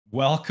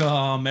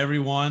Welcome,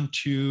 everyone,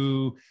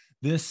 to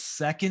this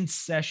second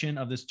session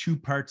of this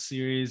two-part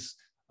series.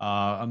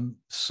 I'm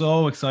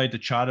so excited to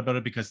chat about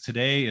it because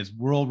today is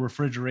World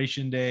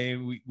Refrigeration Day.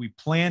 We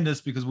planned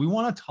this because we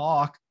want to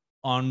talk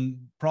on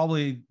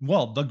probably,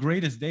 the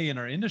greatest day in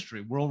our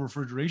industry, World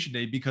Refrigeration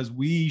Day, because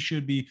we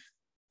should be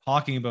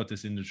talking about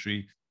this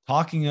industry,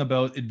 talking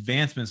about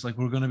advancements like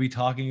we're going to be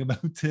talking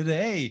about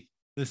today,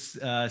 this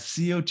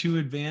CO2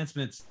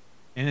 advancements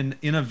and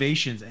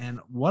innovations. And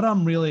what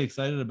I'm really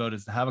excited about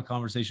is to have a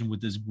conversation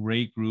with this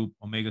great group,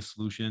 Omega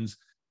Solutions,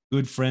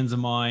 good friends of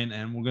mine.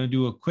 And we're going to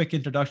do a quick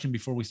introduction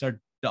before we start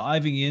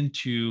diving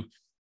into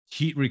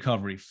heat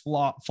recovery,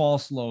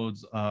 false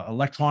loads,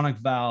 electronic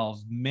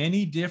valves,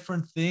 many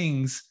different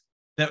things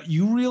that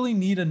you really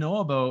need to know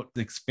about the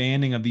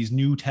expanding of these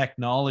new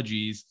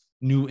technologies,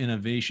 new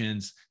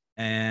innovations.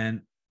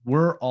 And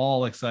we're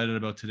all excited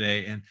about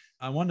today. And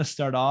I want to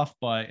start off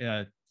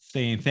by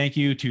saying thank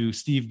you to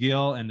Steve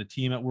Gill and the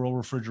team at World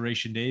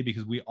Refrigeration Day,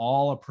 because we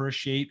all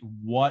appreciate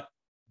what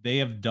they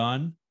have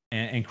done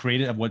and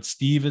created, what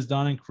Steve has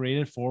done and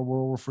created for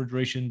World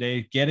Refrigeration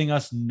Day, getting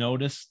us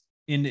noticed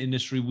in the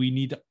industry. We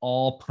need to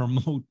all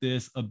promote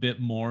this a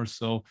bit more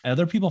so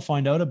other people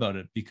find out about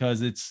it,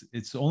 because it's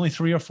only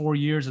 3 or 4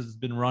 years it's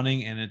been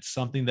running, and it's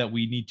something that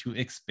we need to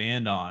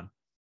expand on.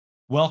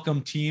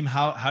 Welcome, team.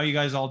 How you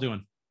guys all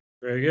doing?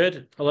 Very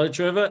good. Hello,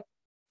 Trevor.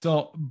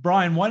 So,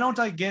 Brian, why don't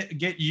I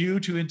get you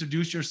to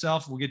introduce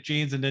yourself? We'll get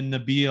James and then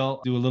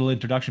Nabil do a little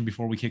introduction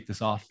before we kick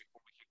this off.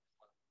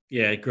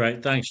 Yeah,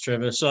 great. Thanks,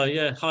 Trevor. So,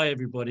 hi,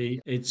 everybody.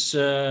 It's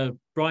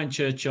Brian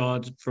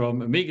Churchyard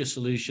from Omega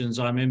Solutions.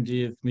 I'm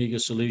MD of Omega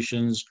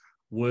Solutions,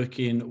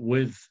 working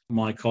with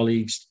my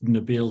colleagues,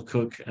 Nabil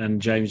Cook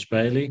and James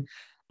Bailey.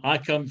 I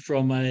come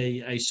from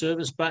a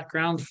service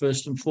background,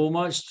 first and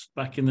foremost,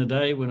 back in the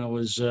day when I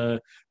was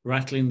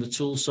rattling the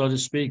tools, so to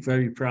speak,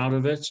 very proud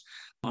of it.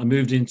 I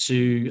moved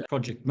into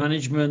project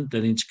management,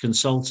 then into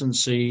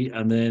consultancy,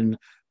 and then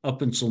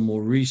up until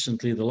more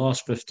recently, the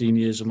last 15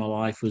 years of my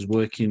life was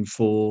working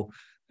for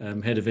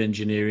head of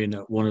engineering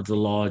at one of the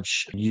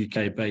large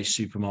UK-based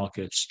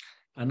supermarkets.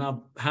 And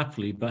I'm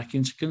happily back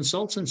into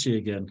consultancy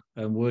again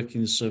and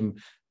working with some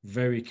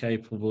very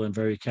capable and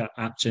very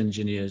apt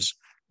engineers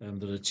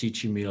that are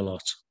teaching me a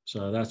lot.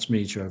 So that's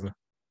me, Trevor.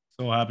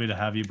 So happy to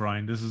have you,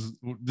 Brian. This is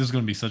going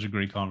to be such a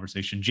great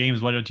conversation.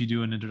 James, why don't you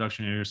do an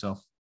introduction to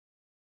yourself?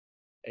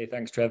 Hey,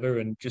 thanks, Trevor.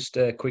 And just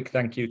a quick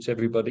thank you to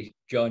everybody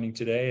joining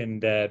today.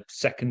 And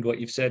second what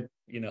you've said,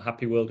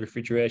 happy World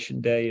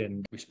Refrigeration Day,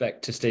 and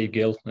respect to Steve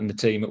Gill and the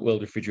team at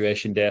World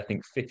Refrigeration Day. I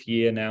think 5th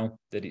year now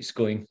that it's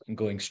going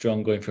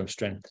strong, going from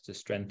strength to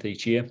strength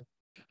each year.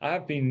 I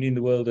have been in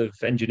the world of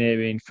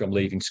engineering from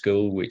leaving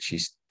school, which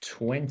is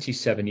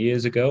 27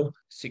 years ago.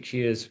 6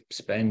 years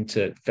spent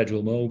at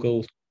Federal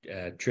Mogul,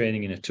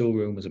 training in a tool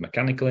room as a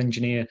mechanical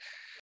engineer,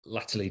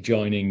 latterly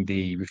joining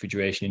the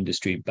refrigeration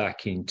industry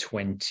back in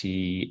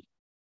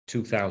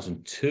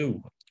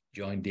 2002.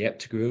 Joined the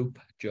EPTA Group,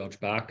 George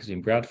Barker's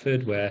in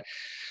Bradford, where I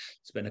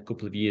spent a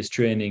couple of years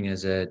training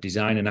as a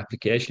design and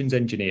applications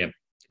engineer.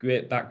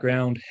 Great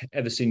background.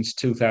 Ever since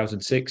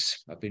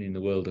 2006, I've been in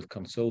the world of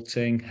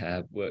consulting.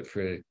 I've worked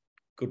for a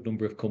good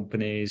number of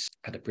companies,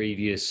 had a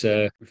previous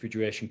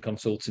refrigeration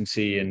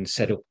consultancy, and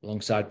set up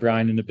alongside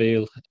Brian and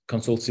Nabil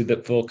consultancy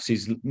that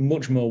focuses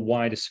much more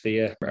wider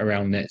sphere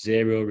around net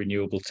zero,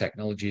 renewable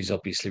technologies.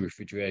 Obviously,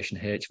 refrigeration,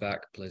 HVAC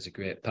plays a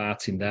great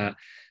part in that.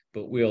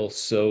 But we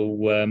also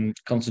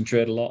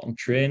concentrate a lot on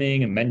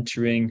training and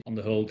mentoring on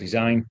the whole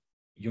design,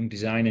 young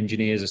design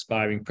engineers,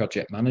 aspiring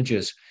project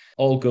managers.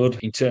 All good.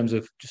 In terms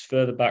of just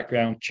further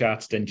background,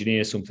 chartered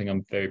engineer, something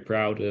I'm very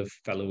proud of,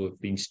 fellow of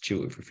the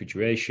Institute of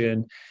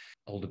Refrigeration,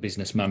 hold a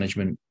business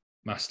management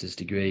master's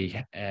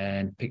degree,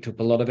 and picked up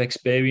a lot of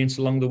experience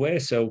along the way.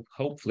 So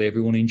hopefully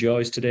everyone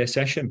enjoys today's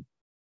session.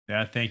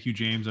 Yeah, thank you,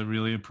 James. I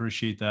really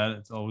appreciate that.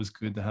 It's always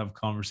good to have a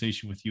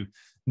conversation with you.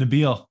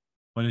 Nabil,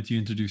 why don't you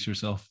introduce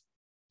yourself?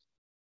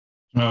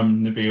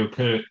 Nabil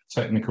Cook,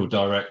 Technical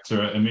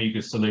Director at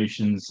Omega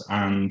Solutions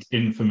and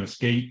Infamous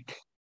Geek.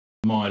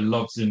 My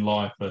loves in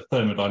life are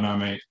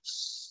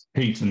thermodynamics,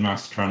 heat and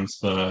mass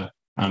transfer,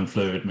 and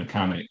fluid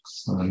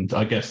mechanics. And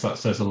I guess that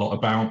says a lot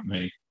about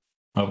me.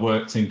 I've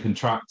worked in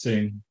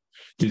contracting,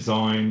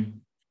 design,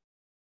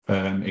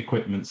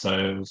 equipment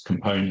sales,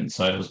 component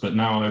sales, but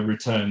now I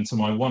return to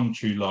my one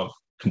true love,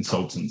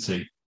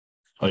 consultancy.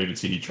 Over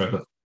to you,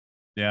 Trevor.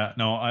 Yeah,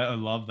 no, I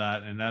love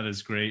that. And that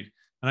is great.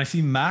 And I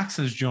see Max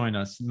has joined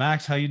us.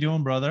 Max, how you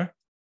doing, brother?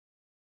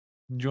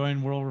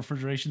 Enjoying World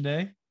Refrigeration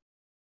Day?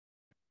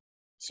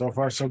 So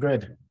far, so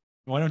good.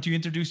 Why don't you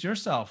introduce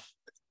yourself?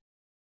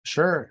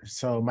 Sure.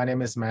 So my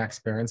name is Max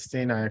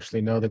Berenstein. I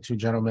actually know the two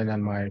gentlemen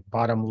on my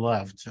bottom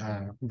left,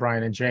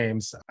 Brian and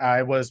James.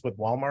 I was with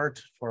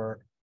Walmart for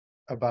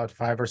about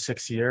 5 or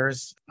 6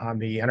 years on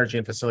the energy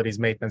and facilities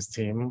maintenance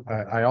team.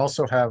 I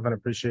also have an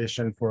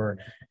appreciation for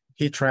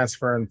heat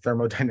transfer and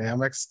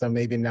thermodynamics, though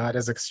maybe not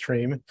as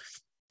extreme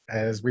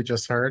as we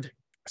just heard.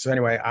 So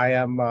anyway, I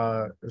am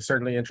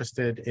certainly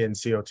interested in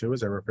CO2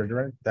 as a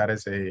refrigerant. That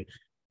is a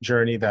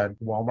journey that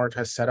Walmart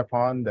has set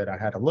upon that I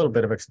had a little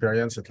bit of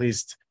experience, at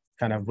least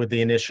kind of with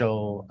the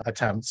initial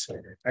attempts.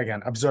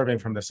 Again, observing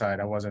from the side,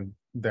 I wasn't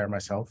there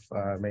myself,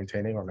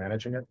 maintaining or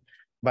managing it.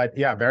 But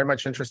yeah, very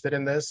much interested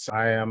in this.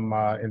 I am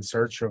in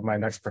search of my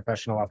next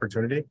professional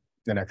opportunity.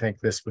 And I think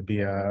this would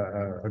be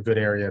a good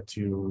area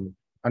to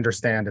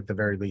understand at the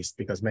very least,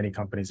 because many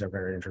companies are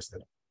very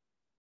interested.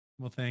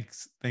 Well,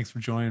 thanks. Thanks for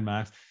joining,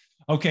 Max.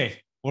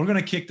 Okay, we're going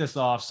to kick this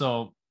off.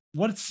 So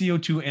what's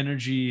CO2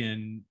 energy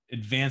and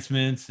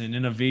advancements and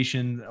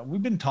innovation?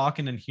 We've been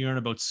talking and hearing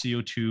about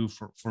CO2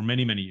 for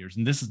many, many years,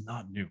 and this is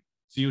not new.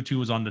 CO2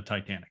 was on the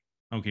Titanic.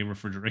 Okay,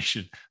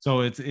 refrigeration.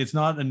 So it's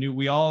not a new,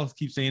 we all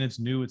keep saying it's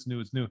new, it's new,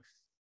 it's new.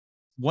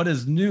 What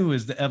is new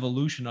is the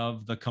evolution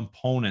of the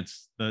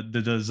components, the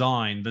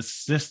design, the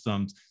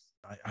systems.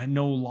 I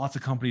know lots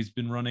of companies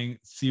been running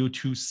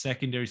CO2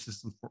 secondary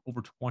systems for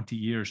over 20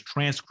 years,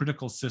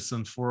 transcritical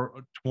systems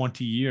for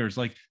 20 years.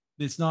 Like,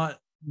 it's not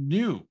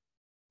new.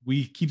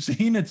 We keep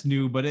saying it's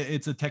new, but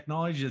it's a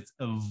technology that's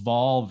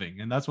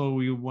evolving. And that's what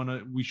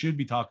we should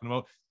be talking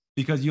about,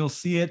 because you'll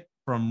see it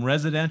from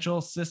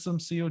residential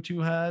systems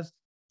CO2 has,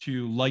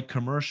 to light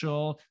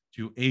commercial,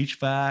 to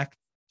HVAC,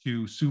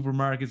 to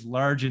supermarkets,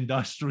 large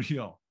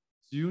industrial.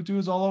 CO2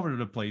 is all over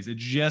the place.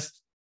 It's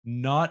just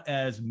not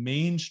as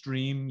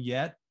mainstream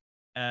yet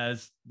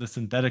as the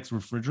synthetics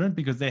refrigerant,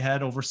 because they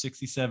had over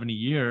 60, 70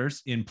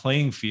 years in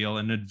playing field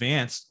and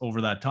advanced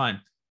over that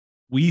time.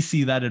 We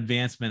see that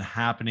advancement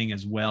happening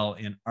as well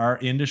in our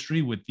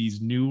industry with these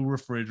new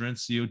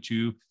refrigerants,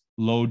 CO2,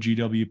 low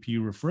GWP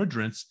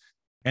refrigerants,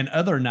 and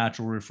other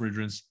natural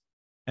refrigerants.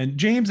 And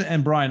James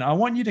and Brian, I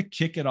want you to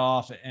kick it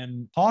off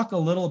and talk a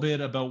little bit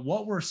about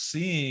what we're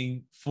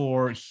seeing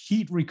for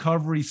heat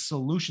recovery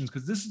solutions,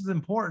 because this is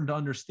important to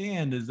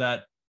understand, is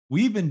that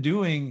we've been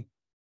doing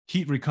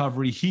heat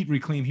recovery, heat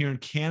reclaim here in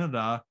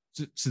Canada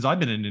since I've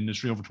been in the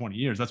industry over 20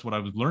 years. That's what I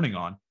was learning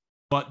on.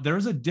 But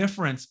there's a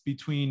difference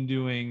between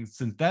doing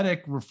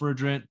synthetic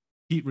refrigerant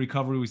heat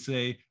recovery, we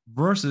say,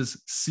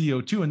 versus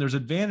CO2. And there's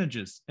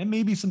advantages and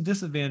maybe some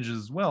disadvantages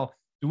as well.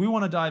 Do we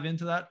want to dive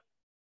into that?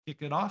 Kick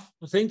it off?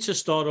 I think to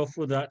start off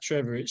with that,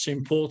 Trevor, it's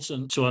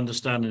important to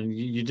understand, and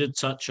you did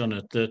touch on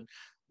it, that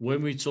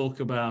when we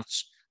talk about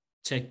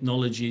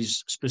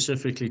technologies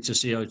specifically to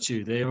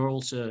CO2, they are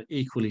also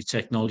equally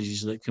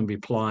technologies that can be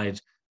applied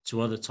to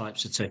other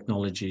types of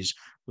technologies,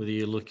 whether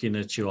you're looking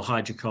at your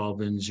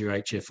hydrocarbons, your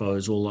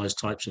HFOs, all those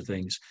types of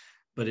things.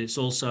 But it's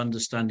also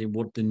understanding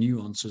what the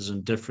nuances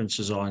and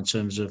differences are in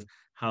terms of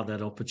how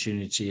that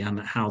opportunity and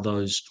how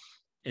those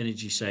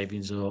energy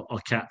savings are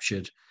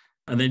captured.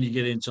 And then you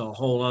get into a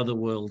whole other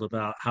world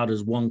about how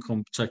does one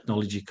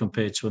technology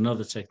compare to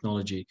another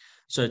technology.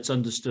 So it's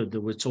understood that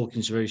we're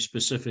talking very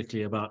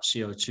specifically about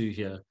CO2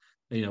 here.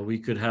 You know, we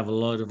could have a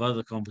load of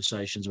other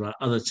conversations about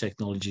other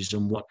technologies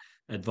and what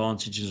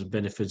advantages and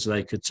benefits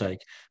they could take.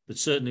 But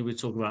certainly we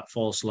talk about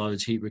false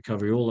loads, heat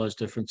recovery, all those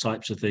different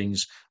types of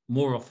things.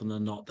 More often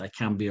than not, they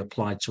can be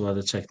applied to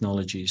other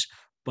technologies,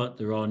 but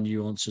there are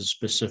nuances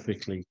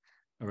specifically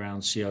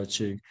around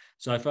CO2.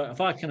 So if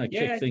I kind of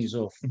kick things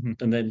off,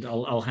 and then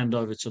I'll hand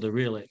over to the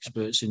real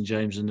experts in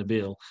James and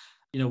Nabil.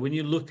 You know, when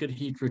you look at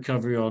heat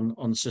recovery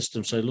on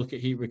systems, so look at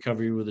heat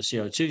recovery with a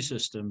CO2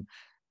 system,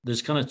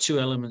 there's kind of two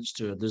elements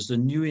to it. There's the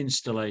new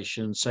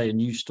installation, say a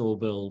new store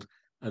build,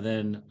 and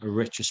then a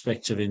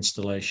retrospective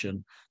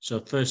installation. So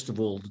first of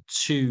all, the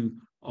two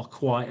are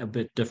quite a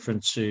bit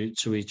different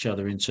to each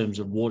other in terms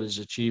of what is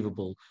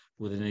achievable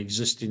with an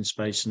existing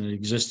space and an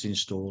existing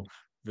store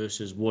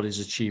versus what is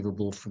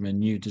achievable from a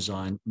new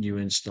design, new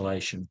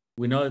installation.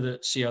 We know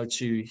that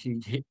CO2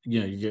 heat,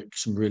 you get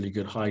some really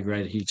good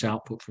high-grade heat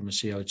output from a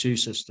CO2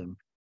 system,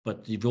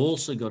 but you've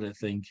also got to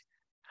think,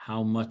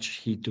 how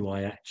much heat do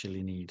I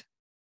actually need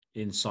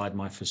inside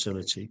my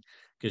facility?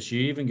 Because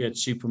you even get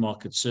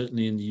supermarkets,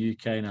 certainly in the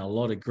UK now, a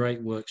lot of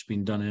great work's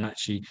been done in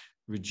actually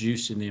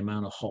reducing the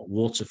amount of hot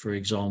water, for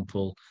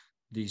example,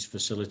 these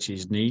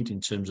facilities need in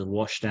terms of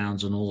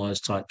washdowns and all those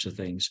types of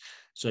things.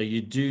 So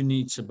you do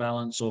need to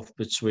balance off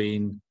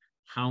between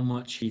how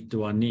much heat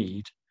do I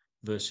need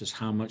versus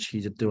how much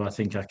heat do I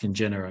think I can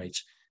generate,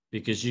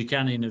 because you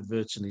can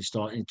inadvertently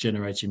start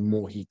generating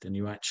more heat than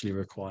you actually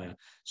require.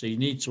 So you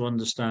need to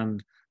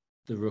understand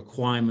the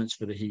requirements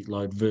for the heat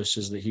load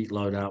versus the heat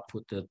load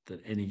output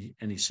that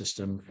any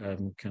system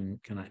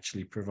can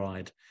actually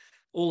provide.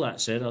 All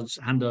that said, I'll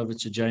just hand over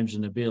to James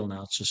and Nabil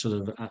now to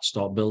sort of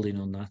start building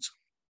on that.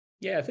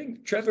 Yeah,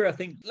 Trevor,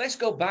 let's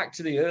go back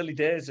to the early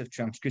days of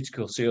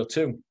transcritical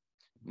CO2.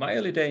 My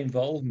early day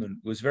involvement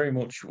was very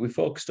much, we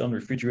focused on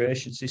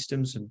refrigeration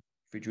systems and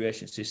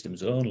refrigeration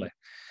systems only.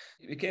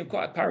 It became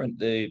quite apparent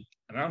the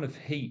amount of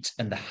heat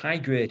and the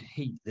high-grade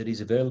heat that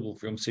is available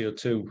from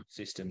CO2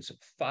 systems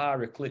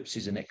far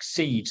eclipses and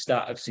exceeds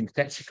that of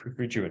synthetic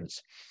refrigerants.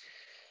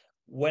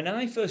 When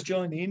I first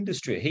joined the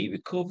industry, heat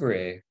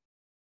recovery,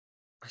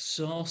 I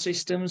saw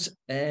systems,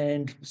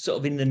 and sort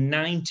of in the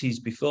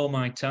 90s, before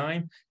my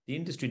time, the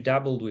industry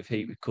dabbled with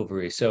heat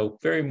recovery. So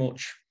very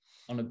much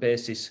on a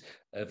basis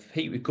of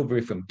heat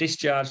recovery from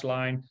discharge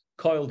line,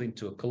 coiled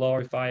into a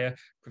calorifier,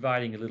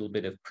 providing a little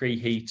bit of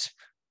preheat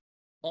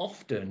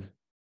often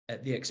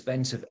at the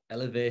expense of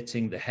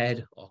elevating the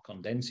head or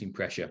condensing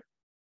pressure.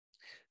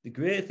 The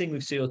great thing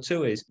with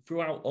CO2 is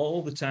throughout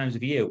all the times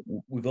of year,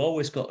 we've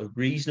always got a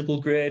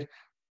reasonable grade.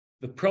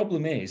 The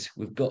problem is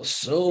we've got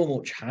so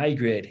much high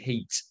grade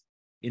heat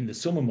in the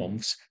summer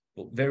months,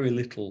 but very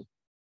little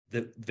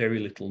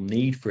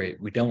need for it.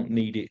 We don't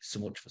need it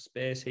so much for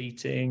space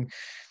heating,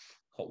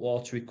 hot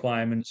water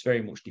requirements,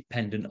 very much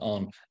dependent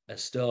on a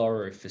store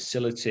or a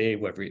facility,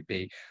 whether it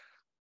be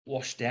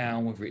wash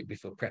down, whether it be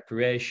for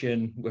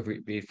preparation, whether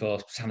it be for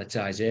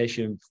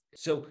sanitization.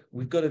 So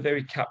we've got a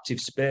very captive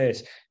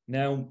space.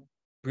 Now,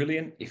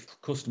 brilliant if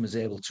customers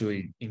are able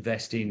to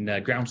invest in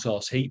ground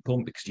source heat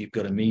pump because you've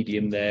got a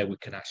medium there, we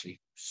can actually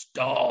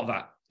store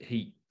that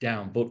heat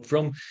down. But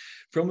from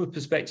a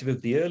perspective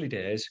of the early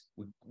days,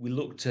 we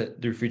looked at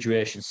the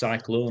refrigeration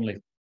cycle only,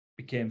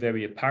 became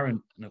very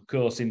apparent. And of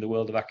course, in the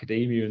world of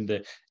academia and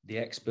the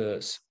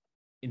experts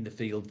in the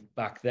field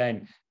back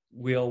then,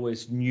 we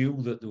always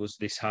knew that there was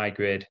this high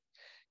grade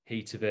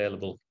heat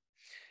available.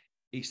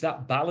 It's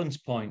that balance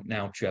point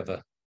now, Trevor,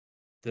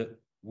 that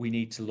we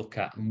need to look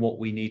at and what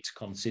we need to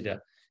consider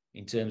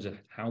in terms of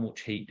how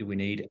much heat do we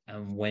need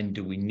and when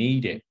do we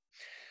need it.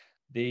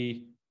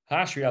 The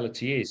harsh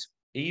reality is,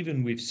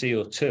 even with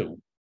CO2,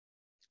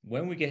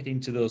 when we get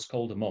into those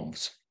colder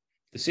months,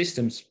 the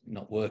system's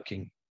not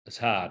working as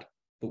hard,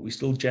 but we're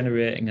still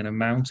generating an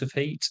amount of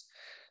heat.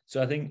 So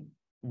I think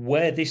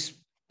where this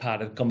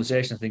part of the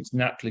conversation I think is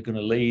naturally going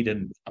to lead,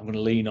 and I'm going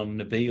to lean on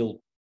Nabil,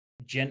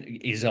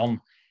 is on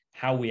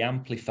how we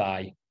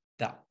amplify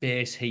that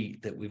base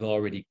heat that we've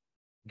already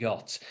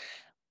got.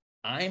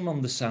 I'm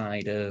on the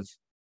side of,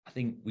 I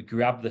think we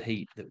grab the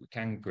heat that we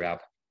can grab,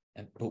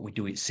 but we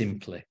do it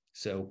simply.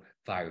 So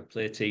via a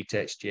plate heat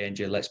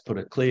exchanger, let's put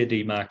a clear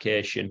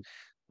demarcation,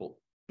 but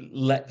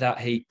let that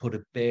heat put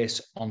a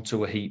base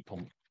onto a heat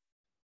pump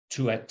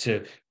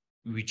to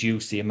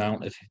reduce the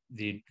amount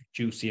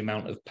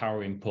of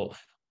power input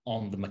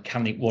on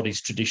the what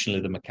is traditionally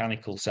the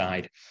mechanical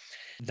side.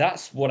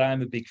 That's what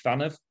I'm a big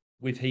fan of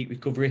with heat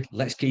recovery.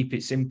 Let's keep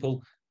it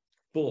simple.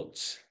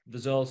 But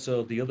there's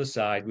also the other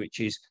side, which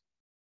is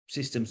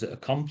systems that are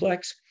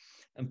complex.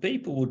 And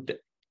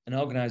an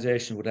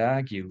organization would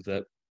argue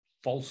that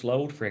false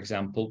load, for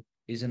example,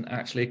 isn't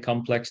actually a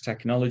complex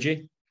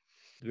technology.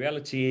 The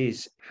reality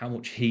is how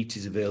much heat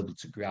is available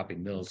to grab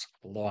in those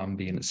low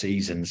ambient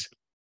seasons,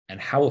 and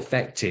how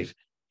effective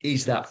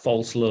is that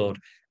false load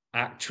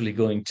actually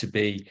going to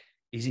be?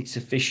 Is it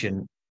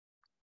sufficient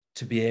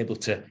to be able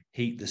to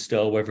heat the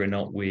stove, whether or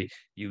not we're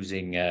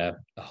using a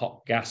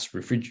hot gas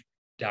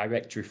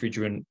direct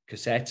refrigerant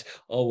cassette,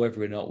 or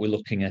whether or not we're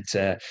looking at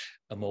a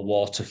more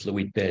water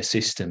fluid based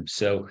system?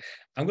 So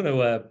I'm going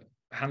to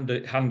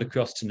hand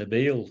across to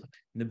Nabil.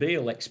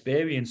 Nabil,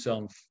 experience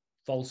on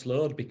false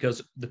load,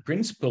 because the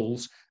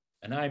principles,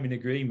 and I'm in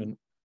agreement,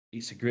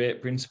 it's a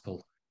great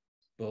principle,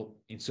 but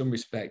in some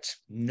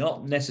respects,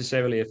 not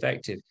necessarily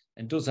effective,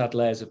 and does add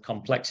layers of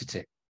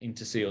complexity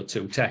into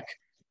CO2 tech.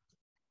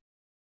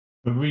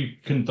 We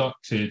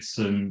conducted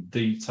some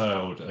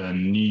detailed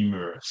and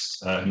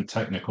numerous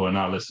technical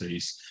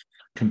analyses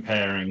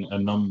comparing a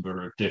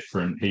number of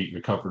different heat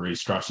recovery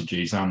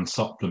strategies and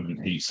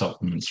heat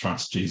supplement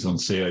strategies on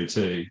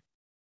CO2,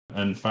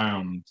 and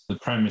found the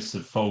premise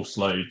of false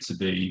load to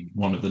be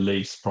one of the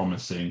least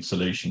promising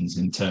solutions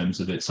in terms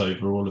of its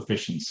overall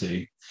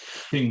efficiency.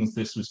 Things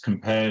this was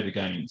compared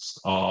against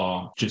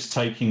are just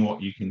taking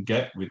what you can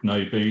get with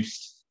no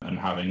boost and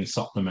having a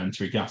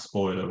supplementary gas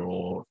boiler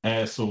or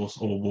air source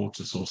or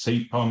water source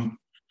heat pump,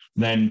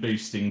 then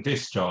boosting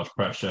discharge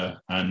pressure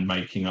and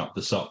making up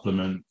the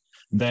supplement,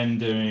 then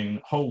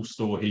doing whole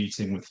store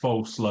heating with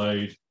false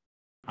load,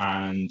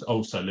 and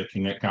also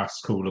looking at gas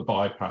cooler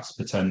bypass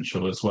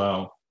potential as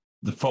well.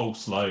 The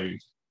false load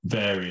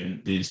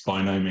variant is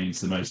by no means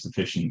the most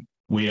efficient.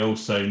 We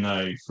also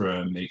know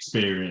from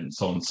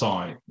experience on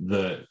site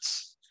that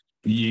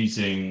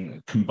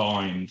using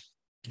combined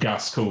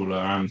gas cooler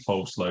and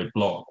false load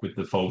block with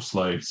the false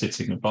load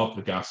sitting above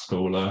the gas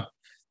cooler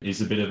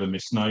is a bit of a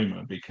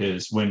misnomer,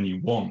 because when you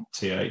want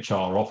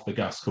THR off the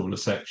gas cooler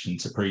section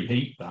to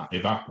preheat that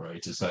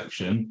evaporator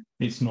section,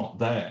 it's not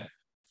there.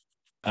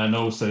 And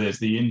also there's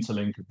the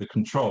interlink of the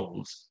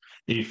controls.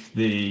 If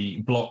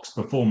the block's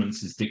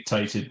performance is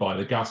dictated by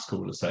the gas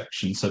cooler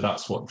section, so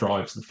that's what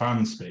drives the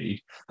fan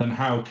speed, then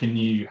how can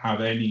you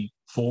have any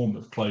form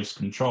of close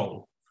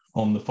control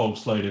on the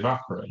false load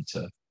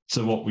evaporator?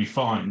 So what we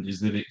find is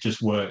that it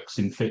just works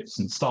in fits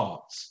and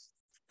starts.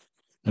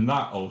 And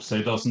that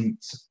also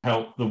doesn't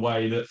help the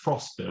way that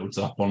frost builds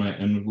up on it.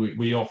 And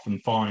we often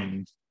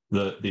find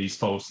that these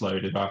false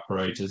load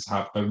evaporators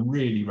have a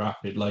really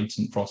rapid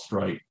latent frost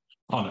rate,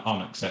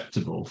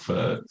 unacceptable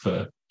for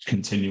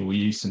continual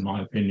use, in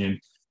my opinion.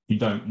 You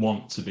don't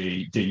want to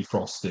be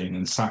defrosting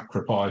and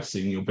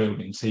sacrificing your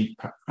building's heat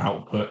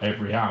output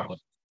every hour.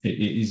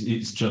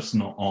 It's just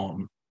not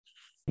on.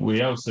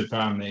 We also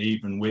found that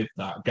even with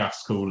that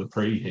gas cooler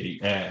preheat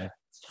air,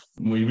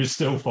 we were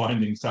still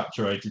finding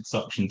saturated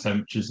suction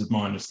temperatures of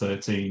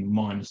 -13,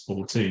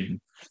 -14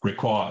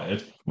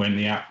 required when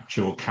the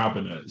actual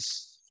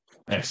cabinets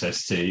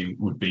SST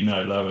would be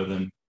no lower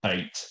than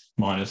 8,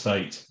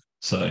 -8.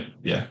 So,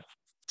 yeah.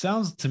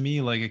 Sounds to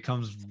me like it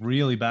comes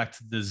really back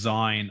to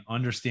design,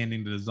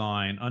 understanding the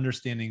design,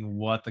 understanding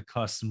what the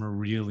customer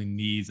really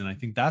needs. And I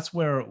think that's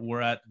where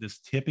we're at this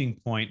tipping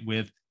point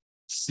with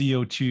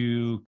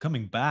CO2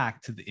 coming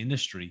back to the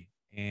industry.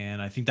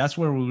 And I think that's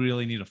where we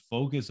really need to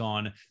focus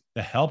on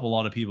to help a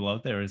lot of people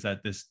out there, is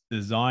that this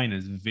design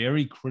is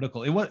very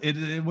critical.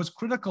 It was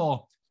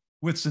critical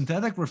with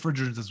synthetic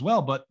refrigerants as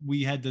well, but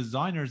we had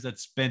designers that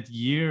spent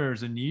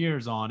years and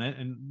years on it.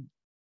 And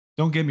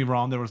don't get me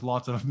wrong, there was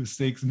lots of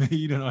mistakes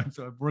made, and I've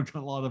worked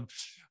on a lot of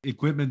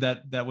equipment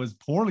that was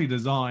poorly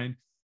designed.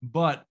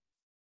 But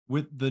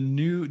with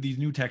these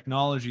new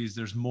technologies,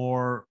 there's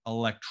more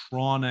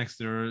electronics,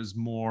 there's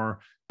more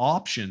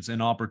options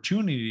and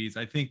opportunities.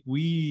 I think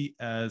we,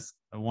 as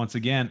once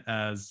again,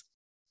 as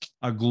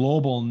a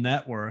global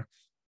network,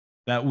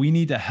 that we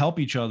need to help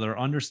each other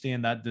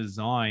understand that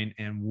design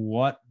and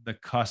what the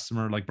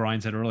customer, like Brian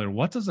said earlier,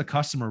 what does the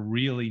customer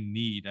really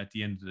need at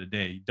the end of the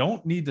day? You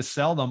don't need to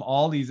sell them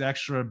all these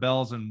extra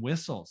bells and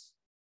whistles.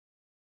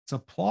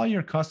 Supply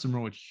your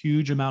customer with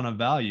huge amount of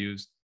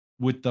values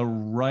with the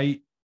right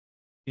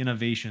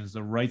innovations,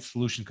 the right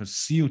solution, because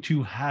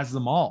CO2 has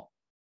them all.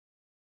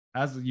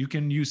 As you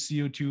can use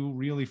CO2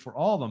 really for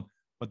all of them,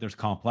 but there's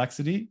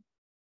complexity,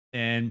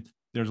 and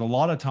there's a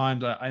lot of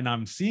times, and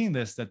I'm seeing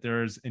this, that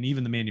and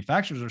even the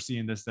manufacturers are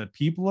seeing this, that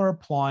people are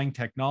applying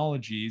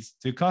technologies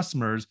to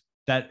customers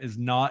that is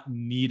not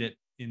needed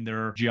in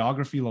their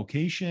geography,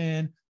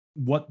 location,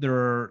 what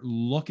they're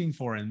looking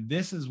for. And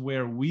this is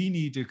where we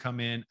need to come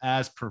in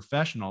as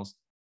professionals.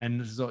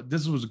 And so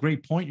this was a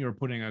great point you were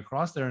putting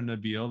across there,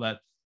 Nabil,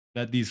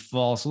 that these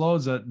false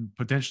loads that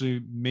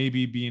potentially may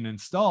be being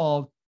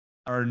installed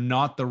are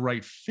not the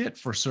right fit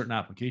for certain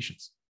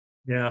applications.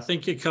 Yeah, I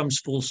think it comes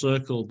full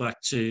circle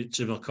back to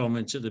my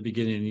comment at the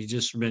beginning. You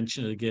just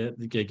mentioned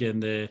it again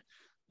there,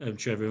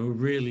 Trevor. We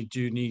really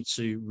do need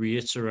to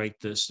reiterate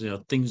this.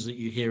 Things that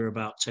you hear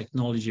about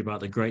technology,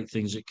 about the great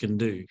things it can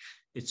do,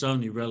 it's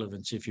only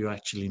relevant if you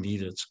actually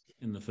need it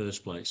in the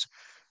first place.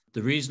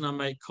 The reason I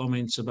make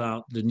comments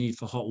about the need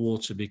for hot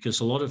water, because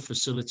a lot of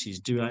facilities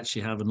do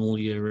actually have an all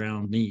year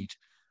round need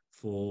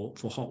for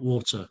hot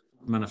water,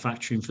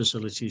 manufacturing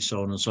facilities,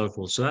 so on and so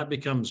forth. So that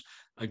becomes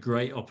a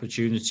great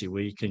opportunity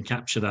where you can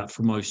capture that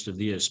for most of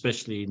the year,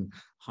 especially in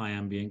high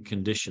ambient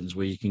conditions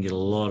where you can get a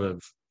lot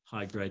of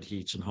high grade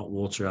heat and hot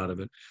water out of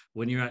it.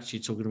 When you're actually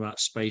talking about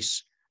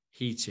space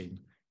heating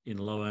in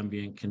low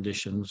ambient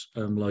conditions,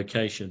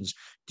 locations,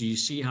 do you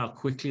see how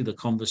quickly the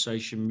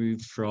conversation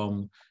moved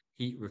from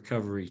heat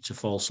recovery to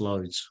false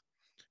loads?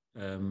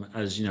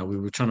 As you know, we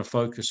were trying to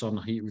focus on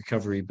heat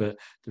recovery, but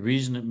the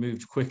reason it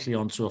moved quickly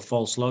onto a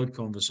false load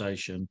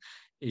conversation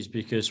is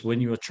because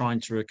when you are trying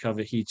to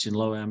recover heat in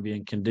low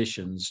ambient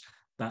conditions,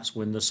 that's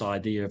when this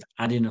idea of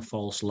adding a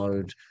false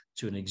load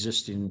to an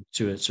existing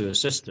to a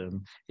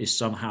system is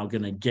somehow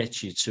going to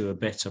get you to a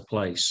better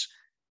place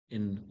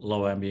in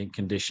low ambient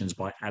conditions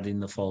by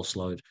adding the false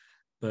load.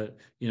 But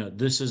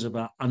this is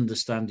about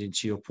understanding,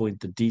 to your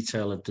point, the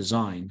detail of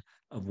design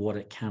of what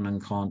it can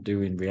and can't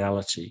do in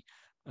reality.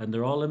 And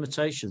there are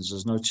limitations.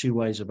 There's no two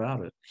ways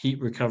about it.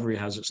 Heat recovery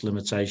has its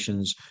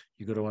limitations.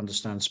 You've got to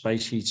understand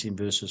space heating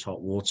versus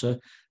hot water.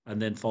 And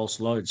then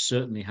false load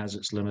certainly has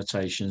its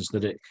limitations,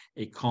 that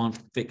it can't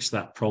fix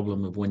that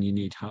problem of when you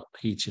need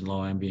heat in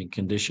low ambient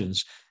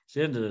conditions. At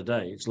the end of the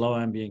day, it's low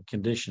ambient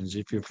conditions.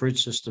 If your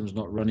fridge system's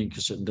not running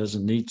because it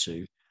doesn't need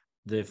to,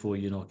 therefore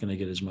you're not going to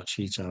get as much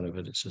heat out of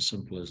it. It's as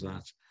simple as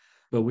that.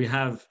 But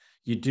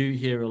you do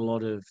hear a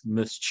lot of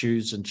myths,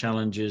 truths, and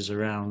challenges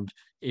around,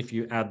 if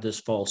you add this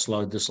false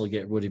load, this will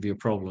get rid of your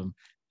problem.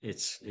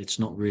 It's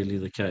not really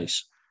the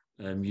case.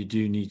 You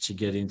do need to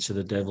get into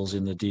the devils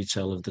in the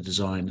detail of the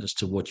design as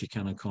to what you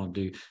can and can't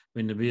do.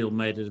 I mean, Nabil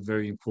made a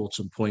very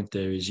important point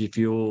there, is if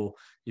you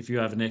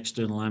have an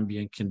external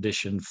ambient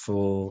condition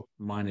for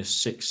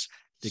 -6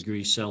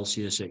 degrees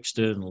Celsius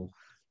external,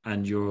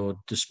 and your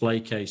display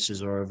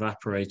cases are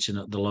evaporating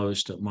at the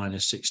lowest at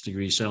 -6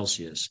 degrees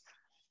Celsius,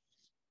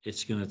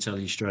 it's going to tell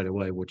you straight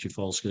away what your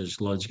false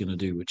load is going to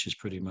do, which is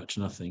pretty much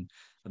nothing.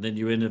 And then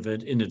you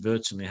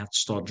inadvertently have to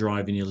start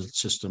driving your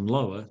system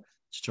lower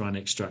to try and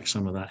extract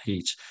some of that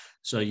heat.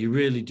 So you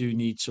really do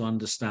need to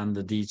understand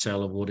the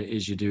detail of what it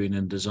is you're doing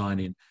and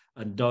designing.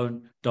 And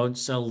don't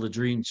sell the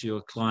dream to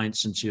your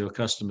clients and to your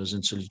customers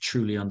until you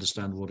truly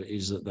understand what it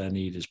is that they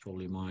need, is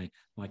probably my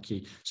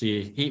key. So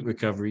your heat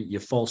recovery,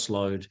 your false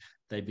load,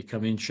 they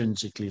become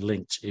intrinsically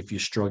linked if you're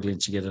struggling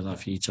to get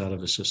enough heat out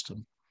of a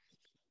system.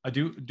 I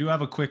do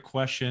have a quick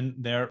question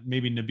there.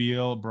 Maybe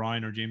Nabil,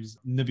 Brian, or James.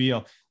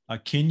 Nabil,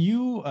 can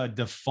you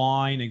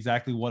define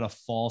exactly what a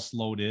false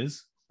load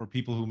is for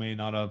people who may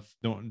not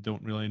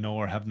don't really know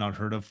or have not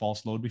heard of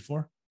false load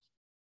before?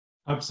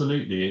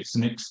 Absolutely. It's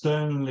an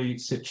externally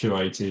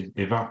situated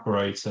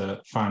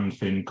evaporator fan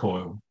fin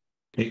coil.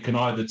 It can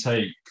either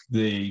take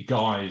the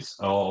guise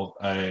of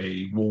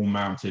a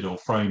wall-mounted or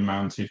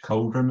frame-mounted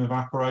cold room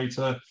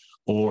evaporator,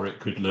 or it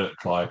could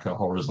look like a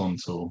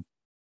horizontal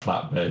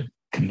flatbed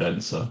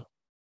condenser.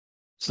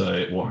 So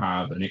it will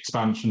have an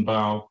expansion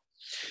valve,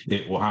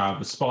 it will have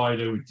a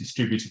spider with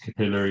distributor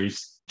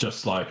capillaries,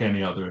 just like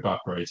any other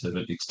evaporator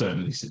that's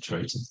externally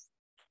situated.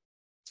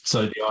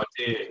 So the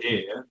idea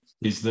here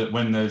is that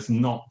when there's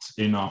not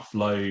enough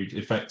load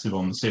effective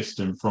on the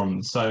system from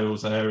the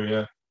sales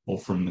area or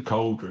from the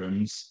cold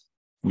rooms,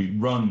 we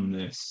run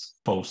this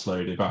false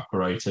load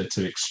evaporator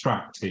to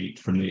extract heat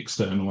from the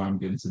external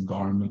ambient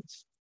environment.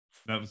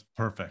 That was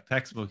perfect.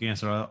 Textbook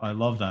answer. I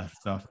love that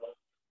stuff.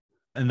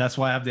 And that's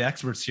why I have the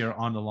experts here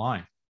on the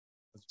line.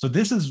 So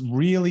this is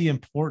really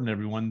important,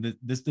 everyone.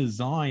 This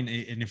design,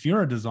 and if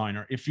you're a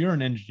designer, if you're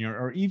an engineer,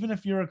 or even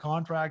if you're a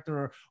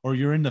contractor or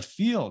you're in the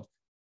field,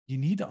 you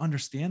need to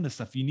understand this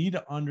stuff. You need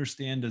to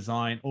understand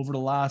design. Over the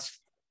last,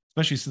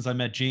 especially since I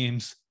met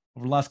James,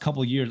 over the last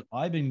couple of years,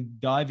 I've been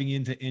diving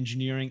into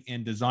engineering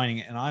and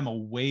designing, and I'm a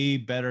way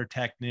better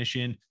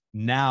technician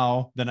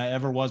now than I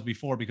ever was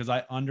before because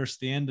I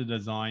understand the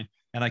design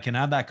and I can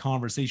have that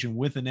conversation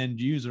with an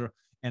end user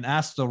and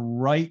ask the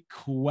right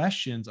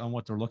questions on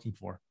what they're looking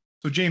for.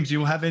 So James, do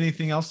you have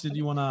anything else that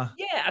you want to?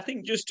 Yeah, I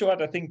think just to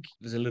add, I think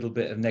there's a little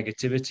bit of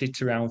negativity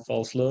to around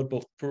false load,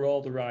 but for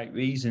all the right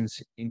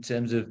reasons in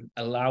terms of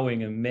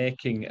allowing and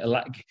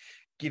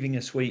giving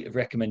a suite of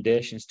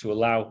recommendations to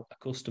allow a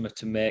customer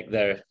to make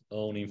their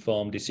own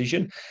informed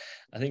decision.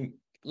 I think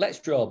let's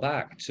draw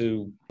back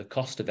to the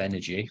cost of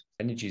energy.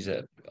 Energy is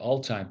at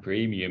all-time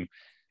premium.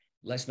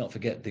 Let's not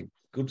forget the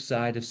good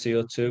side of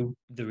CO2.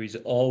 There is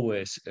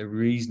always a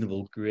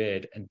reasonable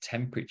grade and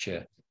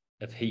temperature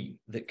of heat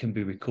that can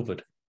be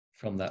recovered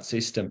from that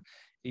system.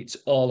 It's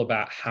all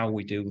about how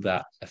we do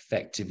that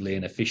effectively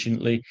and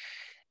efficiently.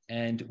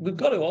 And we've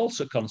got to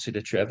also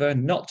consider, Trevor,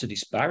 not to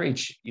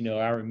disparage,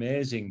 our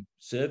amazing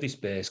service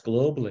base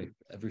globally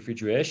of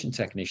refrigeration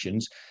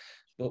technicians,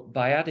 but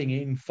by adding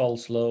in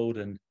false load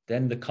and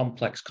then the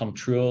complex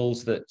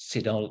controls that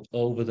sit all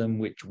over them,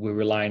 which we're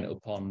reliant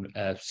upon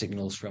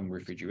signals from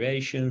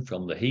refrigeration,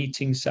 from the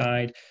heating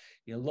side,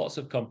 lots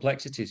of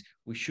complexities.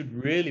 We should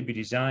really be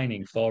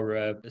designing for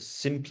a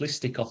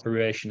simplistic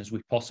operation as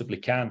we possibly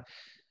can.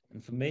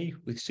 And for me,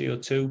 with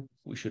CO2,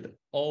 we should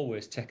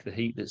always take the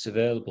heat that's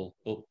available,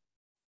 but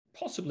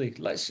possibly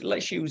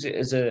let's use it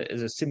as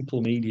a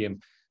simple medium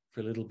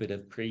for a little bit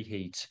of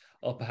preheat,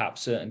 or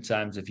perhaps certain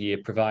times of year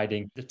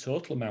providing the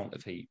total amount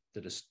of heat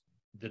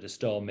that a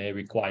store may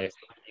require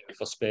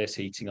for space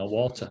heating or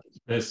water.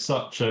 There's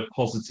such a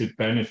positive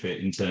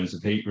benefit in terms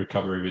of heat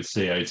recovery with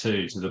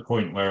CO2 to the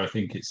point where I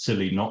think it's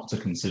silly not to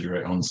consider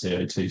it on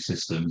CO2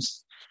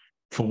 systems.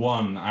 For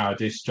one, our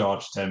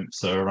discharge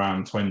temps are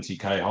around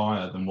 20k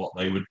higher than what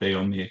they would be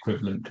on the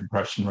equivalent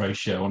compression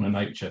ratio on an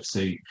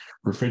HFC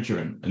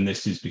refrigerant. And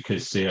this is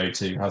because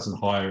CO2 has a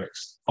higher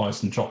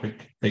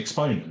isentropic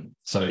exponent,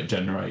 so it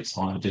generates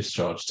higher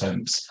discharge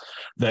temps.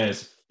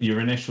 There's your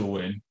initial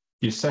win.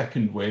 Your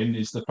second win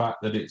is the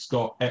fact that it's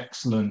got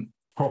excellent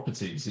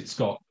properties. It's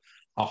got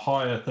a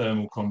higher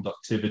thermal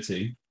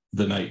conductivity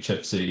than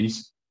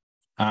HFCs,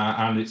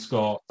 and it's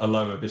got a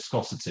lower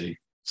viscosity.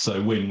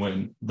 So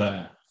win-win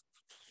there.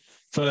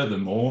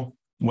 Furthermore,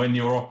 when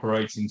you're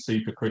operating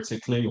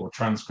supercritically or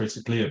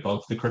transcritically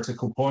above the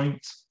critical point,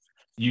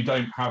 you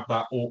don't have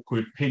that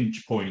awkward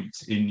pinch point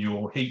in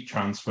your heat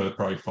transfer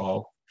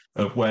profile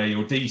of where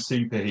you're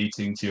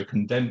de-superheating to your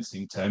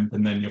condensing temp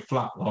and then you're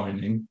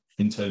flatlining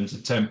in terms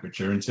of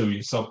temperature until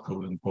your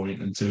subcooling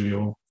point, until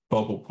your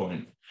bubble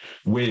point.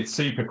 With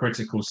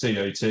supercritical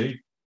CO2,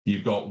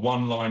 you've got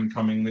one line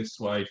coming this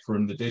way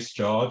from the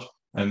discharge,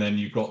 and then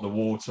you've got the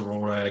water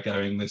or air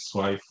going this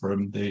way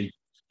from the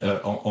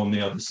on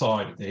the other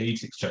side of the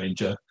heat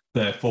exchanger.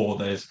 Therefore,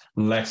 there's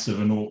less of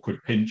an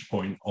awkward pinch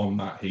point on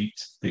that heat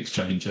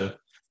exchanger.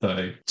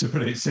 So, to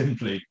put it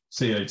simply,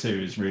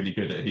 CO2 is really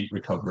good at heat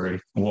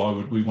recovery. Why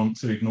would we want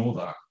to ignore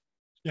that?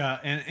 Yeah,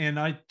 and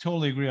I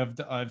totally agree.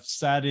 I've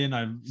sat in,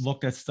 I've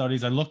looked at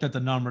studies, I looked at the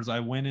numbers, I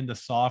went into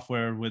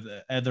software with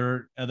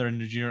other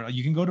engineer.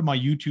 You can go to my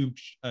YouTube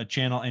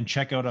channel and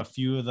check out a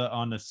few of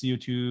on the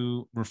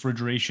CO2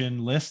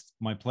 refrigeration list,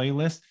 my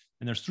playlist,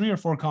 and there's 3 or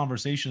 4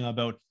 conversations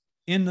about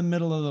in the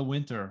middle of the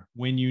winter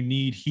when you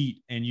need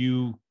heat and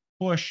you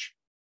push,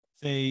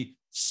 say,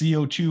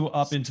 CO2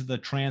 up into the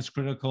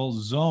transcritical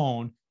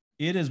zone,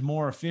 it is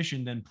more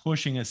efficient than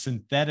pushing a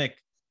synthetic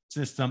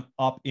system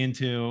up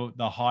into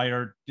the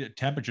higher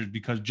temperatures,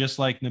 because just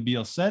like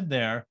Nabil said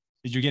there,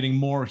 is you're getting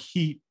more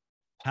heat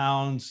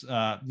pounds,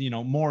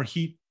 more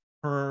heat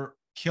per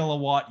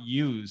kilowatt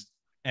used.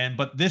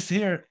 But this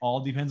here all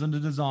depends on the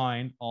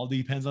design, all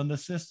depends on the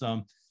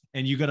system.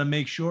 And you got to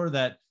make sure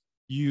that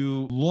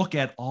you look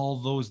at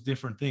all those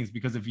different things,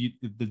 because if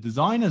the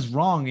design is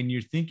wrong and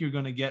you think you're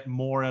going to get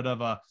more out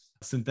of a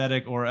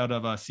synthetic or out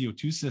of a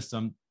CO2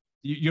 system,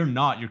 you're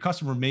not. Your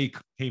customer may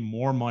pay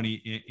more money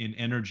in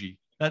energy.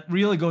 That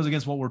really goes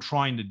against what we're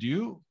trying to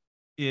do,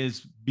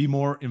 is be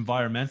more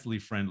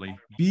environmentally friendly,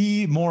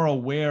 be more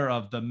aware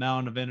of the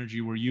amount of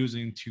energy we're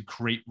using to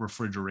create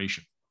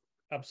refrigeration.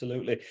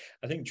 Absolutely.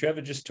 I think,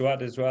 Trevor, just to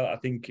add as well, I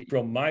think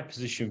from my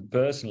position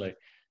personally,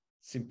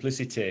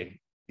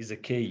 simplicity is a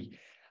key.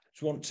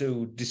 just want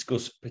to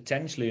discuss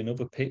potentially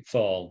another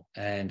pitfall.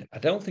 And I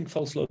don't think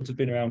false loads have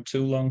been around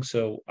too long,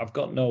 so I've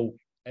got no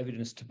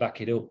evidence to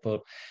back it up.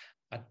 But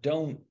I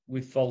don't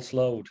with false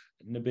load.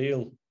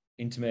 Nabil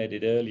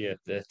intimated earlier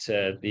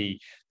that the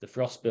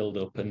frost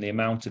buildup and the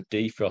amount of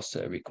defrost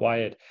that are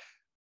required.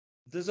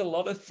 There's a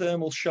lot of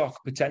thermal shock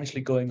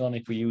potentially going on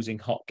if we're using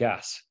hot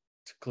gas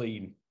to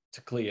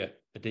clear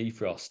a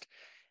defrost.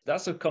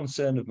 That's a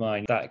concern of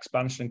mine, that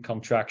expansion and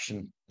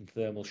contraction and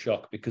thermal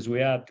shock, because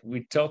we're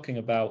talking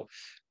about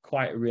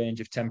quite a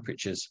range of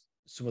temperatures.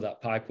 Some of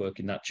that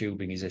pipework in that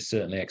tubing is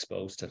certainly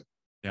exposed to.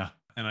 Yeah,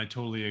 and I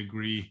totally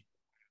agree.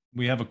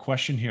 We have a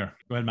question here.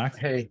 Go ahead, Max.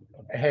 Hey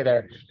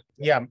there.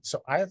 Yeah,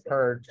 so I've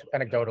heard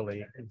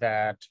anecdotally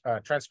that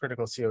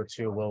transcritical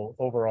CO2 will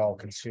overall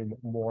consume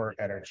more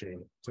energy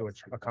to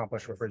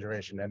accomplish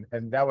refrigeration.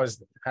 And that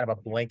was kind of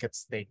a blanket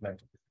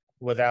statement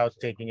without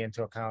taking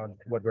into account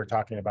what we're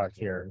talking about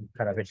here,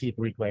 kind of the heat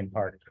reclaim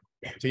part.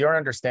 To your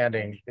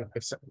understanding,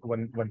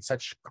 when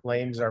such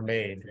claims are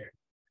made,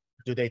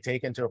 do they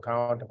take into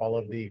account all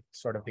of the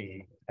sort of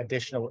the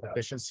additional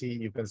efficiency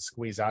you can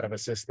squeeze out of a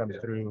system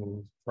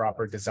through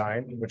proper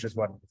design, which is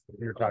what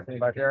you're talking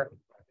about here?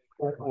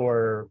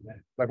 Or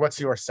like, what's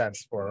your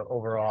sense for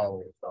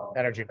overall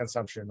energy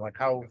consumption? Like,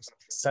 how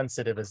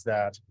sensitive is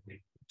that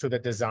to the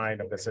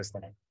design of the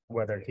system,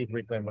 whether heat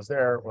reclaim was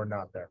there or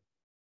not there?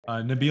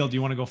 Nabil, do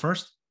you want to go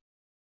first?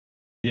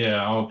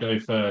 Yeah, I'll go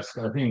first.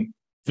 I think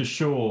for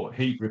sure,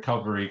 heat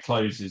recovery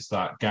closes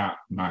that gap,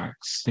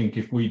 Max. I think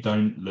if we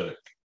don't look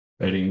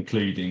at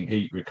including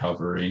heat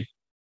recovery,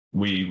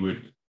 we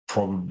would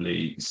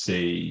probably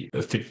see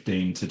a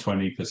 15 to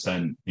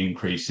 20%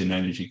 increase in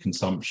energy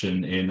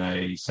consumption in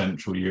a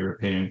Central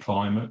European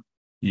climate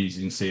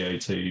using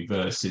CO2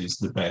 versus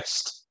the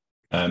best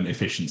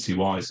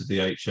efficiency-wise of the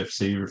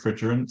HFC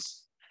refrigerants.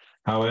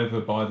 However,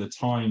 by the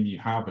time you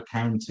have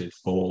accounted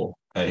for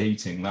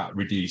heating, that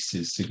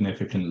reduces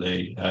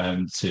significantly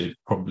to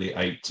probably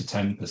 8 to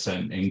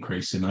 10%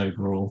 increase in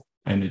overall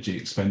energy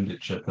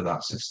expenditure for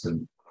that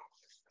system.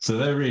 So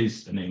there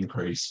is an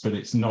increase, but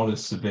it's not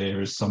as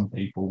severe as some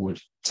people would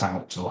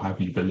tout or have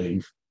you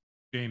believe.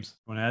 James,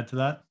 want to add to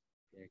that?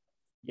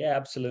 Yeah,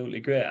 absolutely.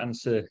 Great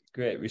answer.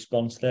 Great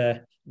response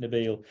there,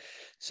 Nabil.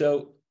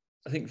 So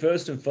I think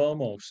first and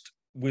foremost,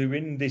 we're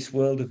in this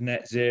world of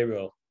net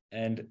zero.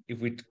 And if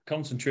we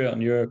concentrate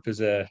on Europe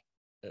as a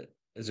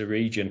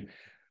region,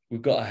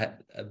 we've got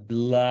a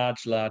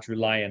large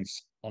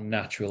reliance on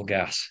natural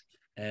gas.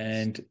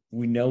 And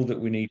we know that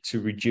we need to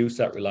reduce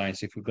that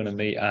reliance if we're going to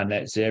meet our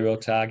net zero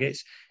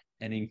targets.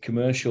 And in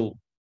commercial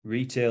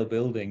retail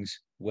buildings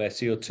where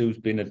CO2 has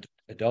been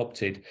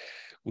adopted,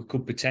 we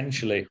could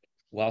potentially,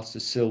 whilst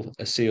there's still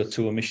a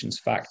CO2 emissions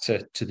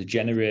factor to the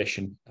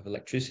generation of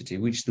electricity,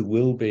 which there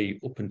will be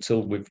up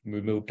until we've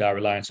removed our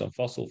reliance on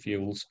fossil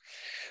fuels.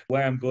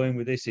 Where I'm going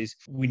with this is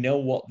we know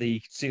what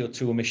the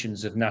CO2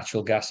 emissions of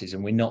natural gas is,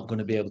 and we're not going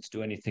to be able to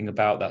do anything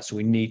about that. So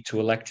we need to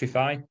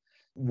electrify.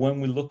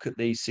 When we look at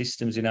these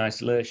systems in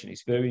isolation,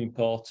 it's very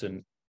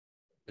important,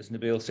 as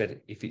Nabil said,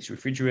 if it's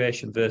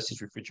refrigeration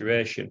versus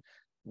refrigeration,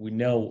 we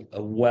know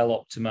a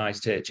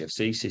well-optimized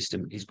HFC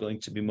system is going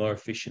to be more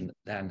efficient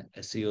than a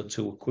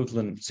CO2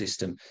 equivalent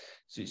system.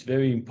 So it's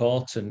very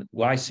important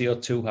why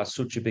CO2 has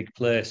such a big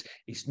place.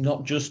 It's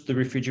not just the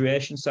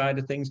refrigeration side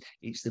of things,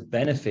 it's the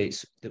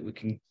benefits that we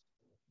can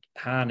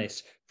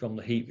harness from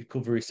the heat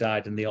recovery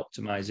side and the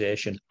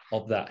optimization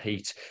of that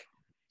heat,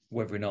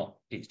 whether or not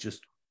it's just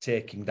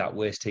taking that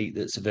waste heat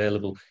that's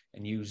available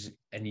and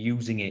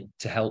using it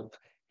to help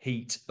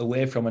heat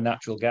away from a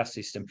natural gas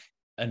system,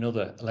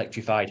 another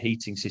electrified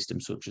heating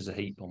system such as a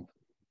heat pump.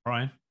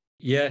 Brian?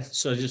 Yeah,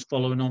 so just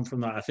following on from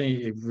that, I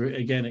think,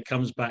 it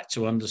comes back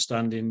to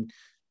understanding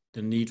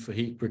the need for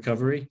heat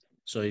recovery.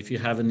 So if you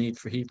have a need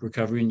for heat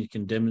recovery and you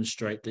can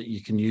demonstrate that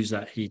you can use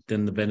that heat,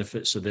 then the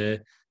benefits are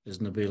there, as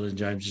Nabil and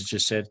James has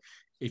just said.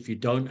 If you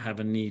don't have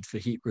a need for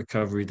heat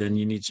recovery, then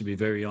you need to be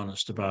very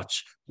honest about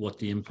what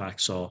the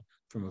impacts are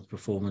from a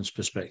performance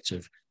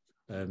perspective.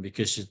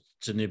 Because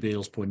to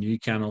Nabil's point, you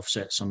can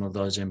offset some of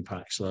those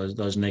impacts,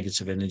 those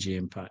negative energy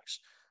impacts,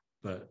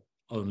 but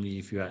only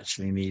if you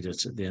actually need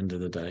it at the end of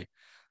the day.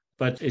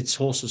 But it's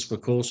horses for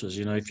courses.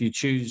 You know, if you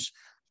choose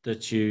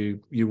that you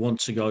want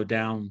to go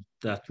down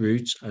that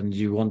route and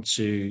you want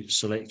to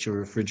select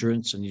your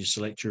refrigerants and you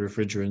select your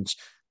refrigerants,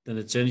 then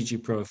its energy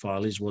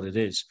profile is what it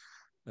is.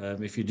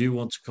 If you do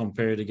want to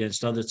compare it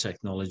against other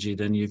technology,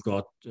 then you've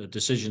got a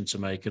decision to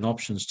make and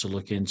options to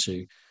look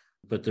into.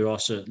 But there are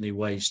certainly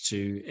ways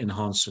to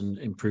enhance and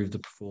improve the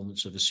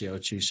performance of a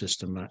CO2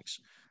 system, Max.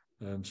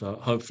 So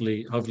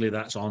hopefully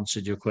that's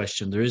answered your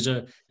question. There is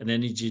an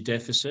energy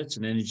deficit,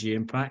 an energy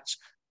impact,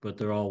 but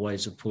there are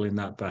ways of pulling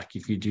that back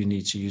if you do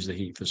need to use the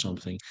heat for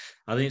something.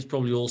 I think it's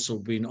probably also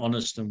been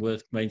honest and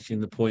worth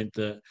making the point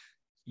that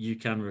you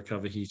can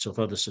recover heat off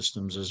other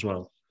systems as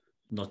well,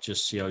 not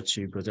just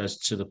CO2, but as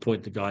to the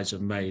point the guys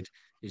have made,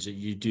 is that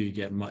you do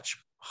get much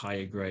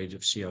higher grade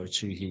of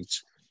CO2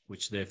 heat,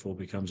 which therefore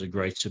becomes a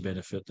greater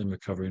benefit than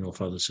recovering off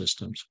other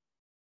systems.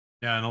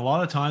 Yeah, and a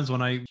lot of times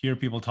when I hear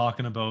people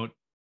talking about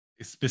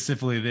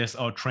specifically this,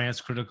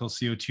 transcritical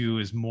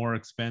CO2 is more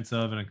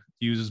expensive and it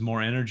uses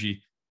more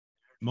energy.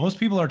 Most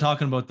people are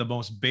talking about the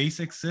most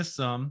basic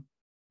system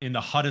in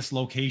the hottest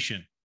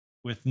location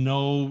with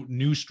no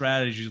new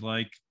strategies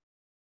like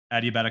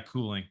adiabatic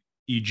cooling,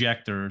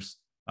 ejectors,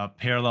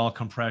 parallel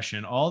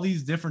compression, all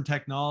these different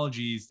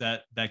technologies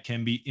that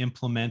can be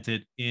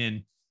implemented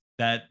in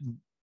that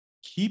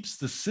keeps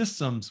the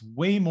systems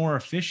way more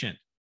efficient.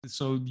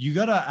 So you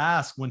got to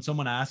ask when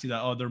someone asks you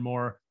that,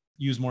 they're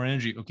use more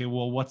energy. Okay,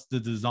 well, what's the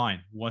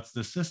design? What's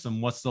the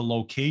system? What's the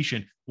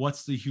location?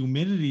 What's the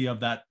humidity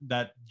of that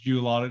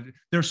geologic?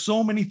 There's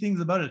so many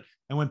things about it.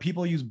 And when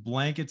people use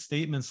blanket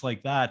statements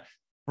like that,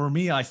 for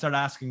me, I start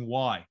asking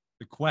why,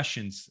 the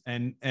questions.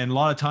 And a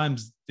lot of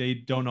times they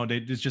don't know.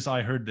 It's just,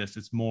 I heard this.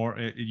 It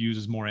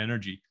uses more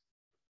energy.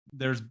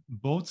 There's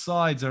both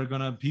sides are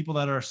going to, people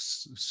that are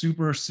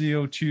super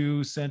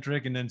CO2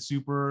 centric and then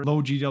super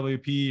low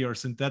GWP or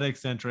synthetic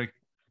centric.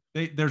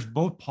 There's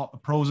both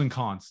pros and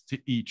cons to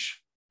each.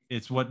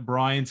 It's what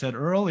Brian said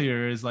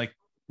earlier is like,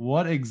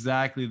 what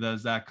exactly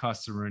does that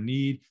customer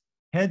need?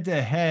 Head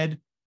to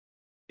head,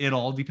 it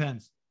all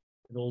depends.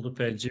 It all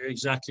depends. You're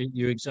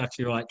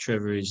exactly right,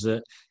 Trevor, is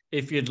that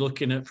if you're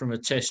looking at from a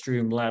test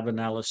room lab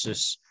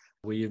analysis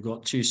where you've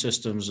got two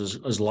systems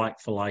as like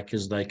for like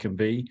as they can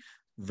be,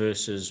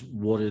 versus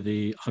what are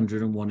the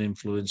 101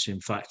 influencing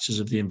factors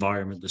of the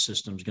environment the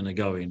system's going to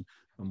go in,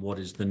 and what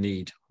is the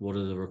need, what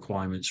are the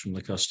requirements from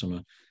the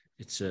customer.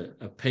 It's a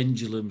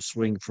pendulum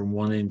swing from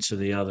one end to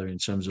the other in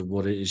terms of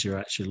what it is you're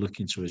actually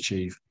looking to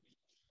achieve.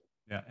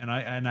 Yeah, and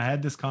I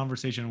had this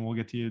conversation, and we'll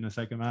get to you in a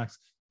second, Max.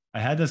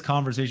 I had this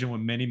conversation with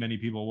many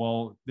people.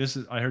 Well,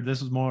 I heard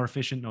this is more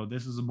efficient. No,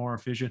 this is more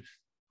efficient.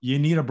 You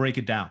need to break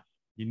it down.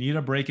 You need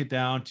to break it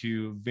down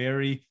to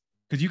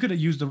because you could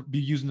be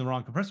using the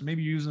wrong compressor.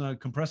 Maybe you're using a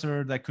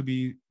compressor that could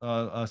be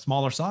a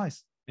smaller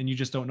size, and you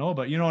just don't know.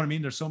 But you know what I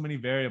mean? There's so many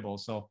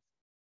variables. So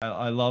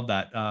I love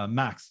that.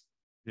 Max,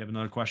 you have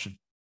another question?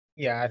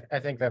 Yeah, I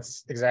think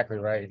that's exactly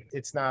right.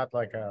 It's not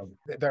like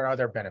there are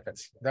other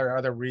benefits. There are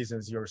other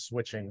reasons you're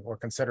switching or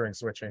considering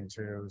switching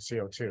to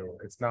CO2.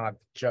 It's not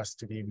just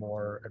to be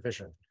more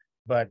efficient,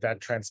 but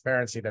that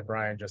transparency that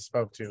Brian just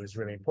spoke to is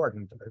really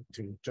important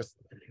to just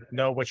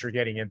know what you're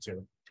getting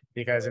into.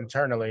 Because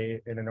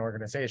internally in an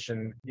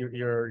organization,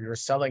 you're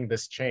selling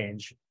this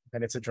change,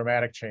 and it's a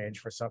dramatic change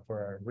for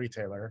a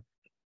retailer.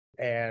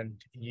 And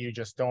you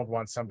just don't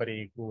want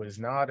somebody who is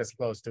not as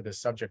close to the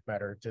subject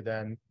matter to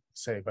then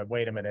say, but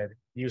wait a minute,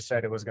 you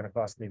said it was going to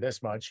cost me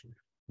this much.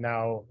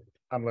 Now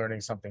I'm learning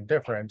something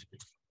different.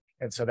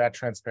 And so that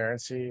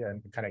transparency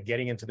and kind of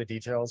getting into the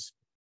details,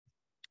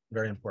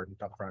 very important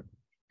up front.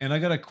 And I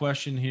got a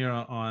question here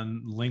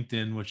on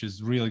LinkedIn, which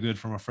is really good,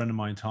 from a friend of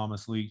mine,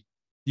 Thomas Lee.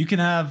 You can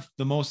have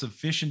the most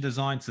efficient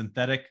design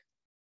synthetic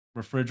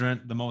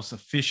refrigerant, the most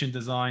efficient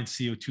design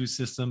CO2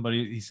 system, but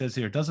he says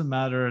here, it doesn't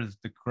matter if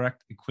the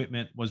correct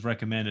equipment was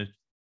recommended.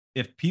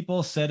 If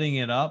people setting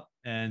it up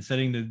and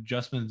setting the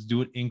adjustments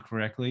do it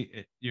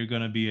incorrectly, you're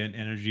going to be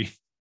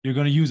you're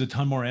going to use a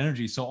ton more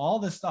energy. So all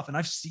this stuff, and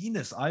I've seen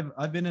this,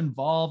 I've been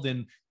involved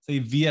in, say,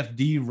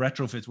 VFD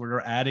retrofits where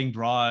they're adding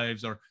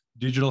drives or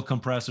digital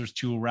compressors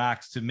to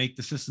racks to make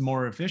the system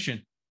more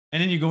efficient.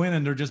 And then you go in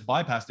and they're just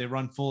bypassed. They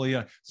run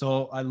fully.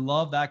 So I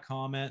love that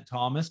comment,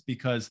 Thomas,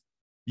 because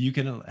you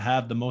can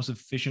have the most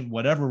efficient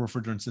whatever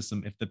refrigerant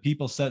system. If the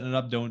people setting it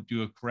up don't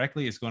do it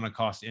correctly, it's going to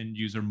cost end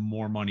user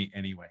more money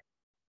anyway.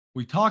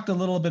 We talked a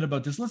little bit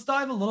about this. Let's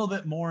dive a little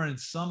bit more in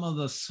some of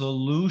the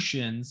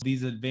solutions,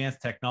 these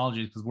advanced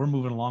technologies, because we're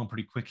moving along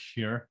pretty quick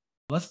here.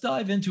 Let's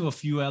dive into a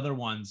few other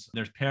ones.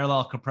 There's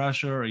parallel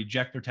compressor or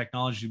ejector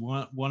technology. You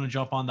want to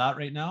jump on that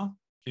right now?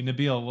 Okay,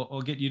 Nabil,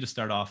 we'll get you to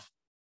start off.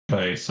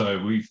 Okay, so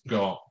we've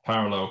got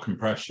parallel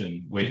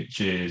compression,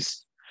 which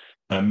is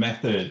a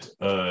method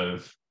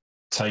of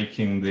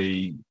taking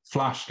the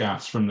flash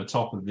gas from the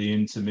top of the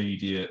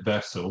intermediate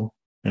vessel,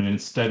 and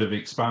instead of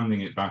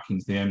expanding it back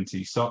into the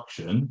empty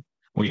suction,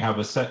 we have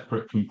a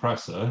separate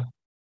compressor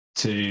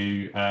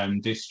to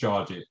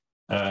discharge it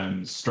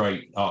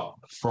straight up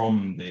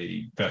from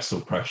the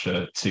vessel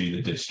pressure to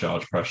the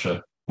discharge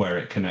pressure, where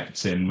it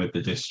connects in with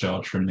the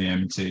discharge from the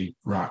empty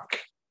rack.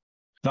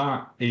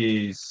 That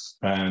is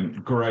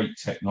great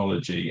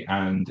technology,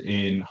 and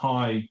in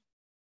high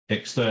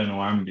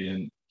external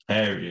ambient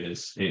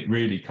areas, it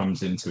really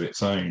comes into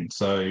its own.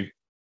 So,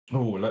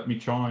 let me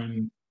try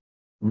and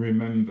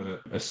remember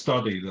a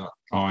study that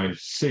I've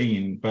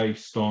seen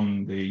based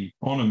on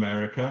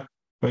America,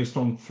 based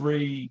on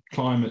 3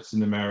 climates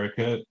in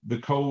America. The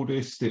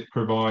coldest, it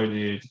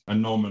provided a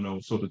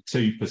nominal sort of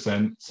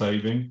 2%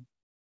 saving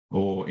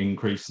or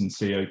increase in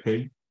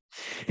COP.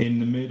 In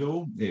the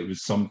middle, it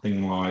was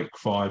something like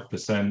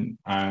 5%,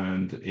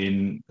 and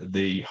in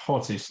the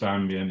hottest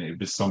ambient, it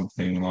was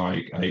something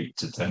like 8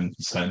 to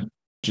 10%.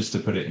 Just to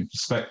put it in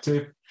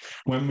perspective,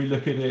 when we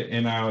look at it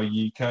in our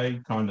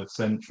UK, kind of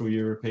Central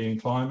European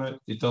climate,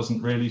 it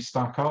doesn't really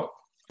stack up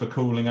for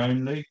cooling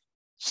only.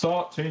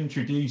 Start to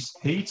introduce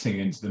heating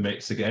into the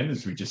mix again,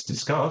 as we just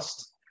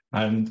discussed,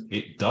 and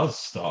it does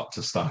start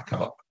to stack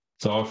up.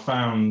 So I've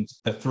found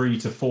a 3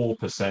 to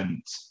 4%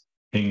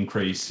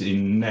 increase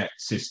in net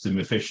system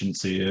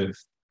efficiency of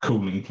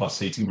cooling plus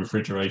heating,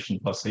 refrigeration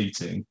plus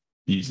heating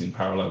using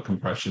parallel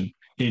compression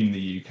in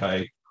the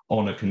UK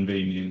on a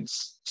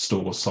convenience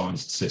store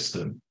sized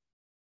system.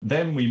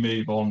 Then we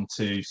move on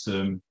to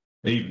some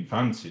even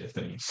fancier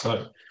things.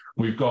 So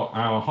we've got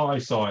our high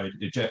side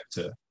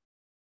ejector,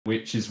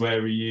 which is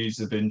where we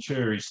use a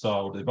Venturi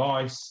style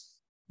device.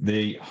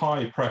 The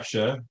high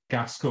pressure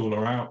gas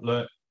cooler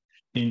outlet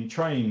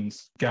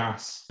entrains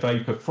gas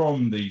vapor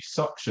from the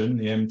suction,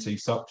 the MT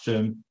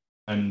suction,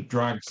 and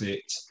drags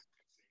it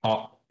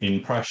up in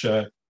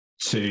pressure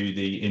to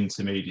the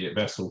intermediate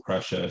vessel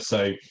pressure.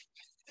 So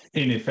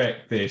in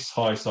effect, this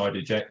high side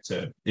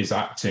ejector is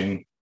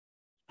acting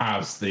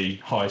as the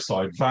high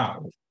side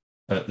valve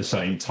at the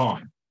same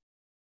time.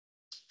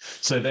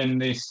 So then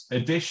this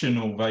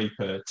additional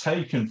vapor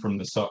taken from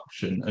the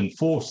suction and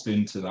forced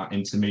into that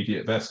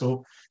intermediate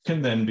vessel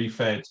can then be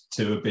fed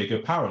to a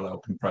bigger parallel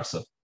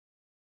compressor.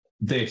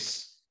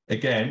 This,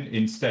 again,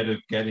 instead of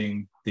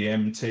getting the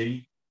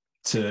MT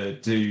to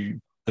do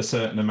a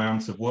certain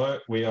amount of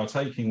work, we are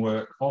taking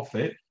work off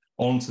it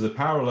onto the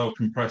parallel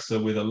compressor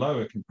with a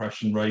lower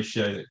compression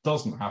ratio that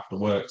doesn't have to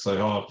work so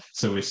hard,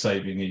 so we're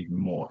saving even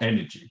more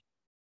energy.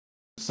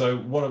 So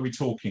what are we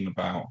talking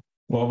about?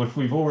 Well, if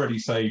we've already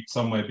saved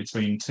somewhere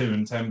between 2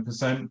 and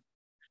 10%,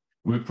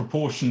 we're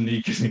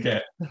proportionally going to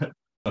get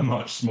a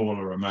much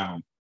smaller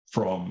amount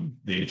from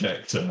the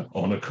ejector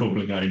on a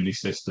cooling only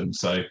system.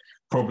 So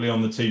probably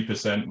on the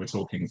 2%, we're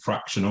talking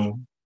fractional.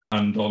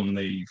 And on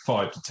the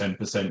 5 to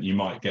 10%, you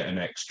might get an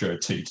extra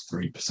 2 to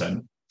 3%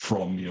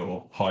 from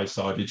your high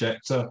side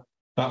ejector.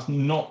 That's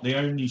not the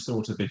only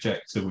sort of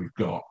ejector we've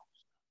got.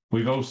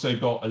 We've also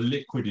got a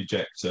liquid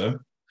ejector,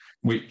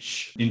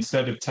 which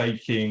instead of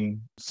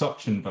taking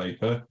suction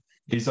vapor,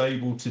 is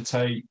able to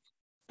take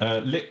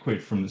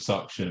liquid from the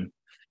suction.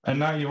 And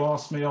now you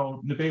ask me,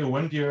 oh, Nabil,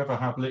 when do you ever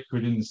have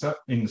liquid in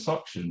the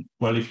suction?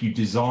 Well, if you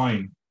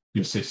design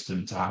your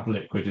system to have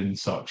liquid in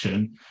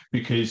suction,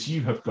 because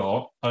you have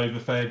got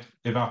overfed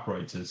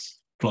evaporators,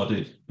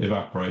 flooded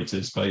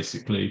evaporators,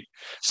 basically.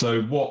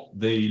 So what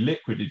the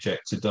liquid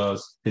ejector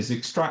does is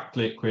extract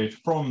liquid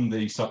from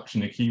the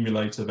suction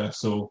accumulator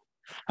vessel,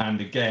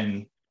 and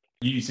again,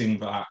 using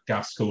that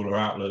gas cooler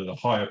outlet at a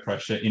higher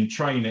pressure,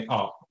 entrain it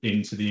up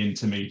into the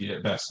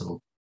intermediate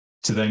vessel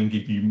to then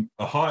give you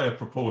a higher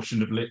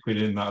proportion of liquid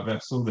in that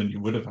vessel than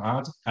you would have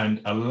had, and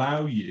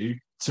allow you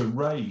to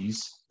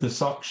raise the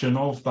suction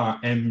of that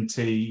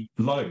MT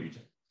load.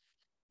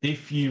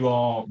 If you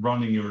are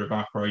running your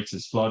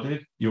evaporators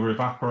flooded, your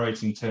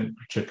evaporating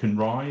temperature can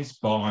rise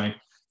by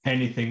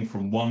anything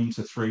from 1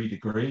 to 3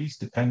 degrees,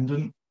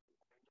 dependent.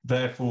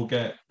 Therefore,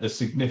 get a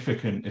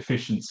significant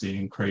efficiency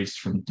increase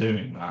from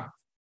doing that.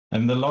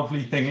 And the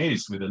lovely thing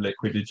is, with a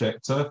liquid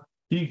ejector,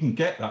 you can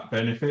get that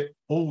benefit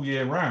all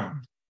year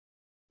round.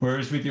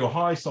 Whereas with your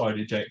high side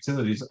ejector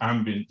that is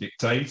ambient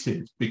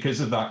dictated because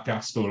of that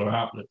gas cooler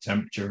outlet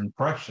temperature and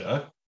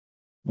pressure,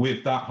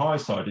 with that high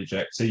side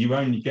ejector, you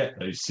only get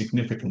those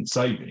significant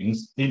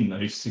savings in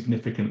those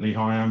significantly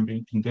high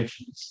ambient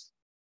conditions.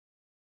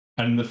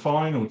 And the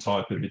final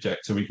type of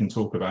ejector we can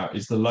talk about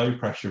is the low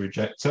pressure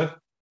ejector.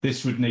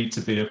 This would need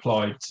to be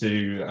applied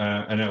to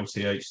an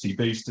LT-HT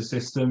booster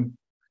system.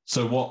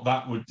 So what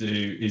that would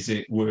do is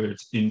it would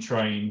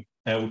entrain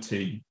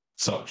LT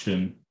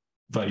suction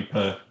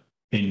vapor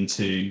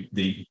into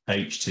the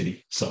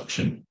HT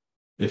suction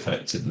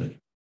effectively.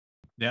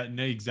 Yeah,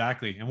 no,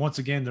 exactly. And once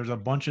again, there's a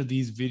bunch of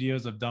these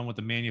videos I've done with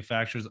the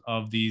manufacturers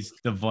of these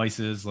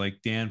devices,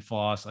 like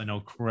Danfoss. I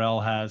know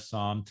Corel has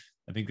some.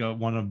 I think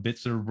one of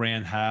Bitzer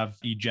brand have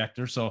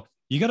ejector. So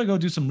you got to go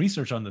do some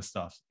research on this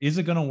stuff. Is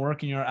it going to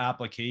work in your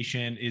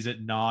application? Is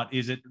it not?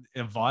 Is it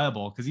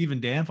viable? Because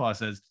even Danfoss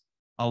says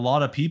a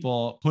lot of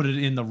people put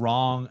it in the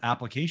wrong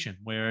application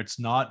where it's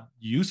not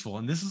useful.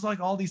 And this is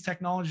like all these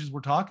technologies we're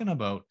talking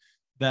about,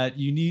 that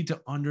you need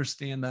to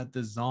understand that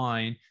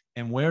design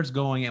and where it's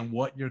going and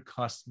what your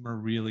customer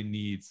really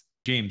needs.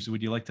 James,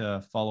 would you like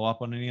to follow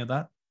up on any of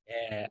that?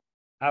 Yeah,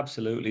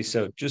 absolutely.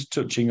 So just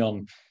touching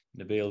on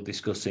Nabil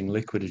discussing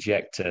liquid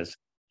ejectors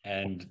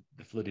and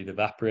the flooded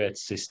evaporator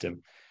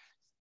system.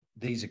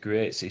 These are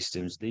great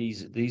systems.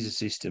 These are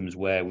systems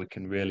where we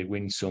can really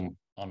win some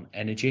on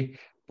energy,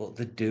 but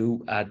they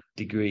do add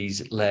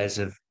layers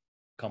of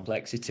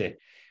complexity.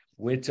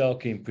 We're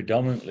talking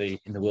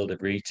predominantly in the world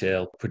of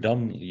retail,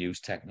 predominantly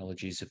used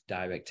technologies of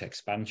direct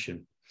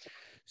expansion.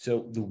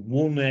 So the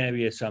one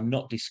area, so I'm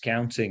not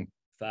discounting,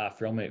 far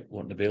from it,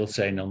 what Nabil's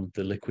saying on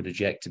the liquid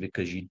ejector,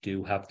 because you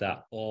do have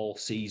that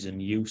all-season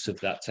use of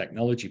that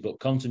technology, but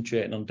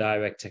concentrating on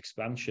direct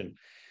expansion,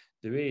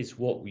 there is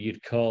what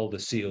you'd call the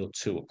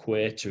CO2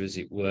 equator, as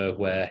it were,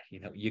 where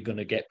you're going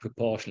to get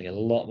proportionally a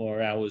lot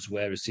more hours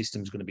where a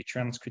system's going to be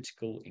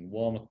transcritical in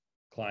warmer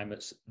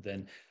climates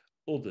than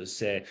others,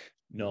 say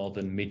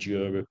northern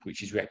mid-Europe,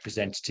 which is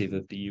representative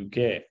of the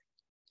UK.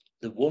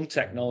 The one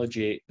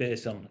technology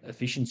based on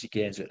efficiency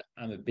gains that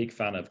I'm a big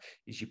fan of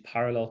is your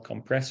parallel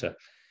compressor.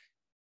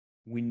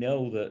 We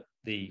know that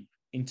the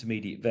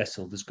intermediate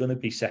vessel, there's going to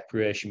be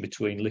separation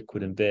between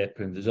liquid and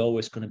vapor, and there's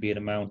always going to be an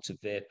amount of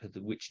vapor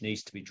which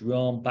needs to be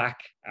drawn back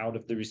out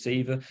of the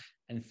receiver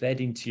and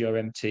fed into your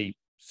empty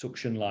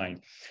suction line.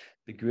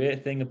 The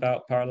great thing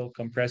about parallel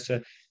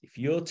compressor, if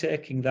you're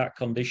taking that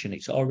condition,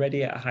 it's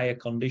already at a higher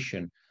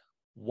condition.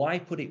 Why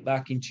put it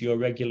back into your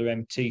regular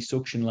MT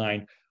suction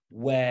line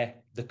where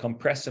the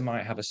compressor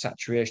might have a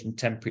saturation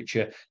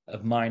temperature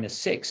of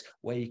 -6,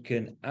 where you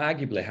can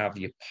arguably have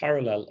your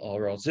parallel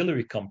or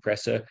auxiliary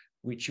compressor,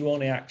 which you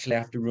only actually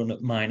have to run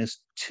at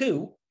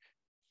 -2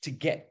 to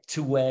get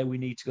to where we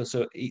need to go.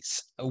 So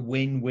it's a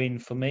win-win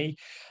for me.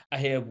 I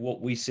hear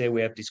what we say,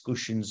 we have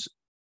discussions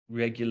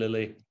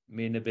regularly,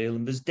 me and Nabil,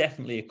 and there's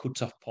definitely a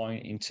cut-off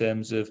point in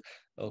terms of,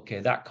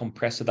 okay, that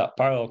compressor, that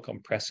parallel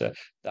compressor,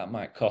 that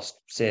might cost,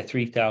 say,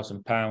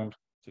 £3,000,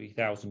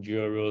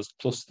 €3,000,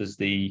 plus there's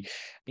the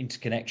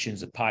interconnections,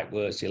 the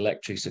pipeworks, the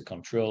electrics, the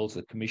controls,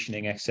 the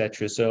commissioning,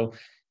 etc. So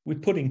we're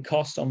putting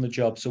cost on the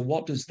job. So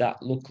what does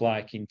that look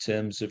like in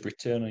terms of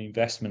return on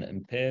investment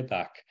and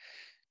payback?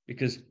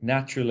 Because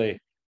naturally,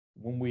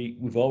 when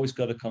we've always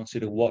got to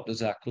consider what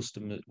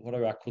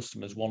are our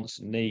customers' wants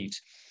and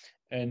needs.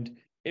 And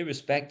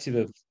irrespective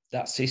of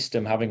that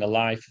system having a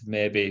life of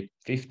maybe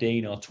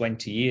 15 or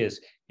 20 years,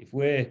 if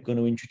we're going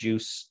to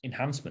introduce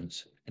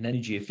enhancements and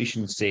energy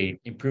efficiency,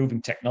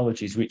 improving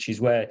technologies, which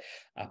is where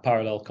our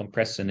parallel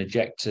compressor and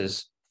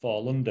ejectors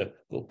fall under,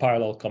 but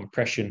parallel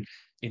compression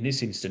in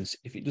this instance,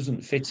 if it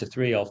doesn't fit a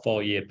 3 or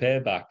 4 year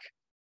payback,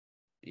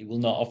 it will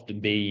not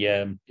often be,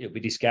 it'll be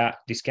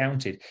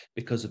discounted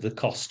because of the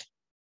cost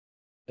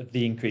of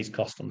the increased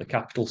cost on the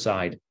capital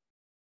side.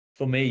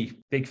 For me,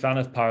 big fan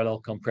of parallel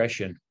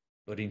compression,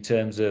 but in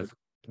terms of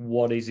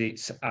what is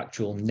its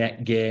actual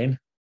net gain,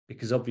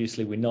 because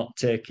obviously we're not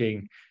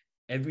taking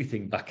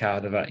everything back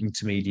out of our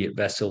intermediate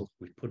vessel,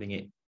 we're putting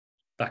it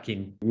back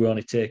in, we're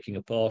only taking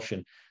a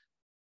portion.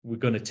 We're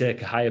going to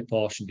take a higher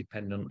portion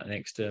depending on an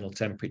external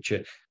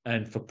temperature,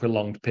 and for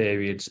prolonged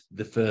periods,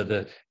 the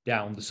further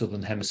down the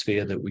southern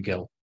hemisphere that we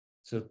go.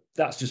 So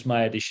that's just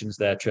my additions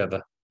there,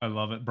 Trevor. I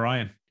love it.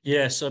 Brian.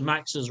 Yeah, so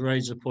Max has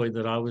raised a point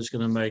that I was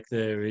going to make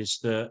there, is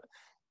that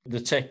the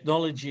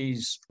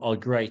technologies are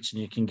great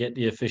and you can get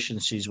the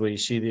efficiencies where you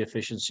see the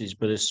efficiencies,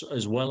 but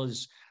as well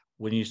as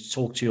when you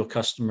talk to your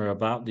customer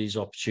about these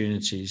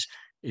opportunities,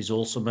 is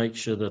also make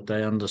sure that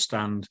they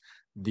understand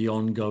the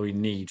ongoing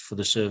need for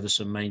the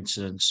service and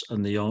maintenance,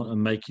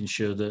 and making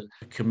sure that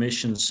the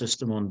commission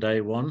system on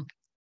day one,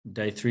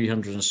 day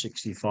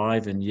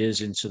 365 and years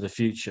into the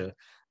future,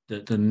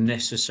 that the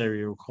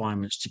necessary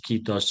requirements to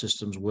keep those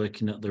systems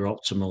working at their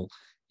optimal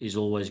is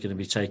always going to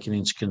be taken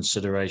into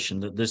consideration,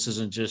 that this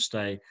isn't just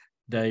a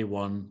day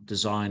one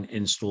design,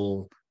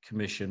 install,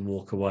 commission,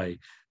 walk away,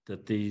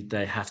 that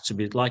they have to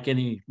be, like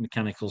any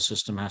mechanical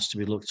system has to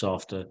be looked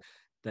after,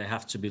 they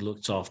have to be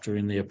looked after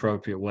in the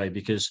appropriate way,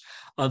 because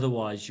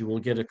otherwise you will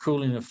get a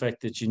cooling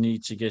effect that you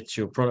need to get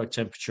your product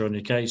temperature on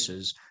your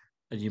cases,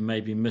 and you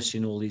may be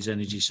missing all these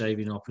energy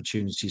saving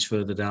opportunities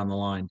further down the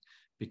line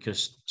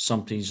because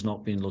something's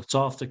not been looked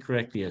after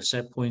correctly, a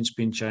set point's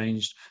been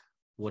changed,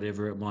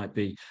 whatever it might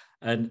be.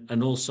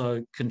 And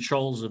also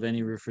controls of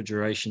any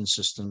refrigeration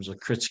systems are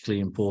critically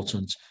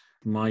important.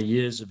 My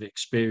years of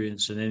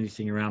experience in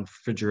anything around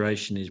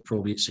refrigeration is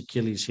probably its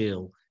Achilles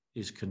heel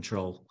is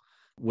control.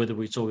 Whether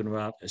we're talking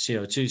about a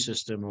CO2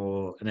 system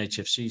or an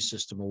HFC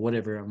system or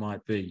whatever it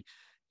might be,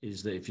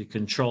 is that if your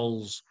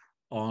controls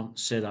aren't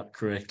set up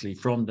correctly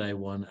from day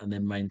one and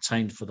then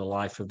maintained for the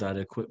life of that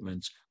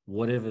equipment,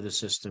 whatever the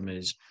system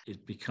is,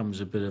 it becomes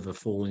a bit of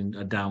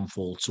a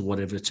downfall to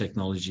whatever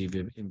technology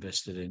you've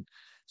invested in.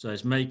 So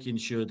it's making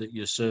sure that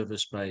your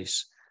service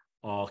base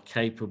are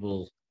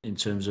capable in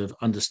terms of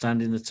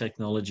understanding the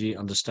technology,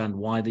 understand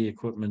why the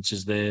equipment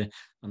is there,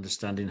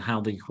 understanding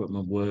how the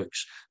equipment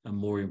works, and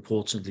more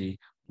importantly,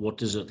 what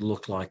does it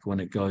look like when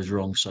it goes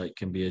wrong so it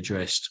can be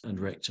addressed and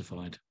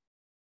rectified.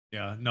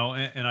 Yeah, no,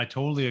 and I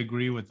totally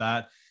agree with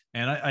that.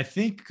 And I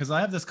think, because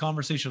I have this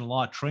conversation a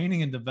lot,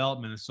 training and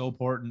development is so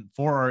important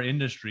for our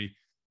industry.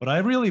 But I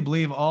really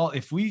believe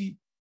if we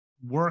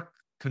work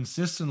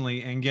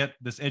consistently and get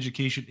this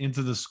education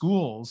into the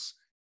schools,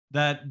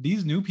 that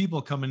these new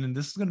people coming in,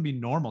 this is going to be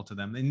normal to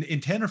them.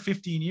 In 10 or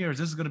 15 years,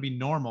 this is going to be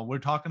normal. We're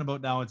talking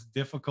about now it's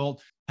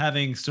difficult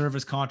having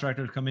service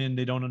contractors come in,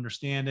 they don't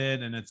understand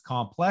it, and it's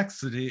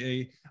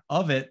complexity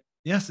of it.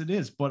 Yes, it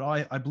is. But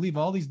I believe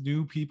all these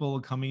new people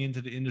coming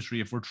into the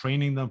industry, if we're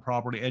training them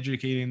properly,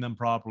 educating them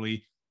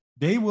properly,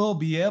 they will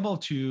be able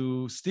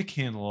to stick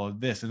handle all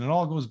of this. And it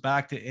all goes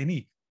back to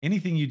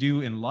anything you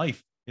do in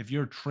life. If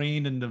you're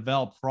trained and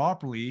developed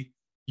properly,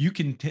 you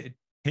can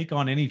take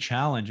on any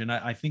challenge. And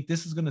I think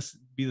this is going to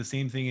be the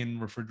same thing in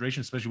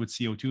refrigeration, especially with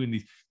CO2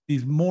 and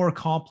these more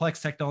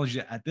complex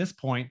technologies. At this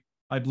point,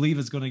 I believe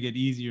it's going to get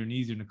easier and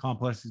easier, and the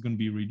complex is going to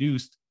be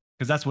reduced,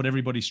 because that's what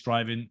everybody's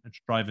striving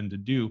to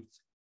do.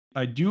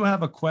 I do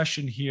have a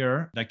question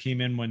here that came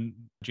in when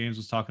James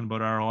was talking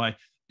about ROI.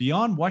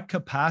 Beyond what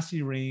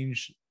capacity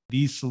range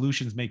these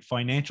solutions make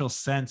financial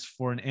sense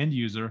for an end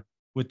user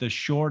with the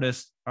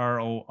shortest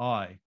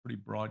ROI?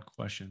 Pretty broad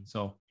question.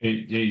 So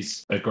it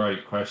is a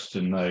great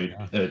question, though.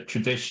 yeah.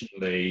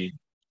 Traditionally,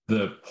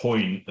 the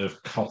point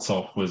of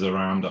cutoff was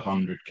around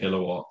 100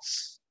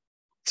 kilowatts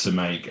to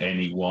make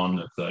any one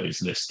of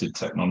those listed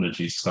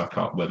technologies stack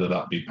up, whether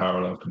that be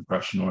parallel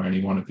compression or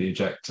any one of the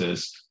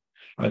ejectors.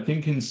 I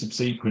think in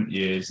subsequent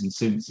years and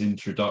since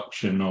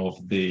introduction of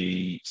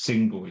the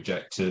single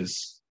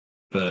ejectors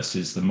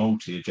versus the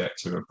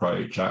multi-ejector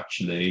approach,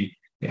 actually,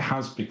 it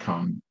has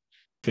become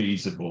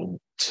feasible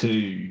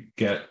to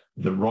get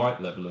the right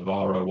level of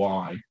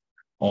ROI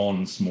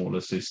on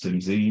smaller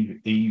systems,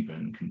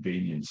 even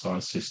convenient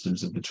sized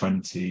systems of the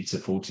 20 to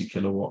 40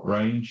 kilowatt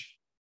range.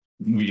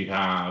 We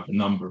have a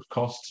number of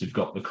costs. We've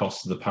got the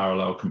cost of the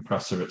parallel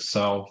compressor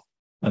itself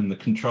and the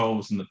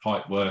controls and the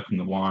pipe work and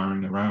the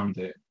wiring around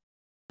it.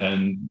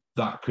 And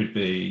that could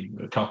be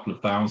a couple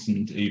of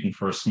thousand, even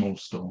for a small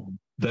storm.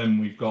 Then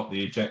we've got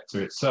the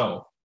ejector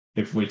itself.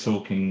 If we're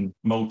talking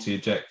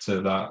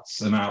multi-ejector,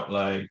 that's an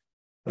outlay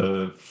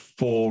of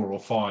 £4,000 or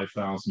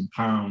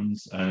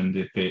 £5,000, and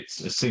if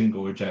it's a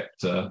single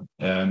ejector,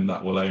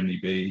 that will only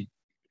be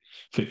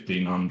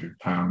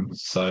 £1,500.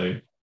 So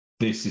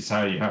this is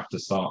how you have to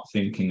start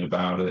thinking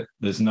about it.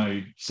 There's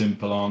no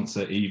simple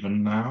answer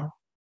even now.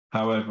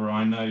 However,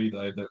 I know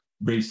though that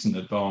recent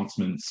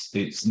advancements,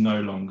 it's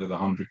no longer the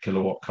 100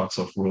 kilowatt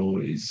cutoff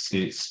rule.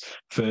 It's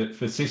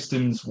for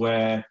systems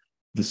where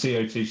the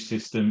CO2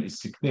 system is a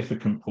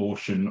significant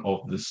portion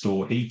of the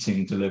store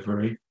heating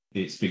delivery.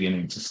 It's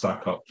beginning to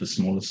stack up for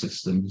smaller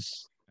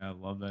systems. I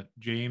love that.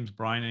 James,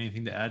 Brian,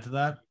 anything to add to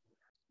that?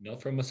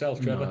 Not from myself,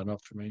 Trevor. No,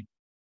 not for me.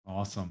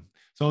 Awesome.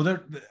 So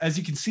there, as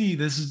you can see,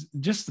 this is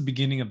just the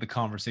beginning of the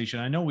conversation.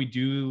 I know we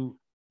do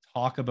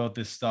talk about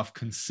this stuff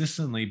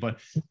consistently, but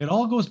it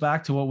all goes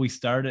back to what we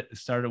started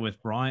with.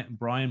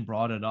 Brian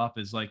brought it up,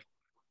 is like,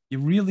 you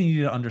really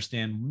need to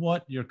understand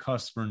what your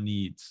customer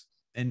needs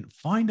and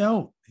find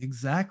out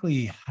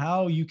exactly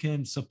how you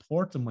can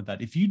support them with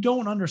that. If you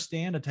don't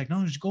understand a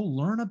technology, go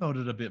learn about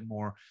it a bit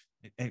more.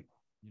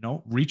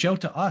 Reach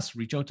out to us,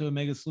 reach out to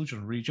Omega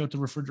Solutions, reach out to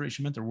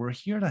Refrigeration Mentor. We're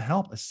here to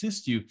help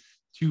assist you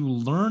to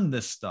learn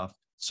this stuff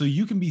so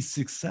you can be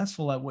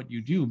successful at what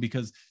you do,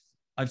 because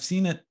I've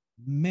seen it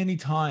many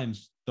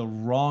times, the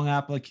wrong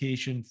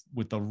application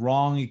with the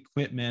wrong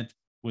equipment,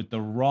 with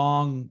the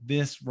wrong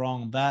this,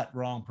 wrong that,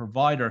 wrong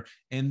provider.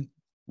 And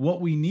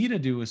what we need to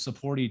do is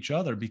support each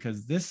other,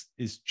 because this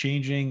is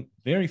changing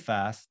very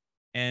fast.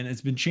 And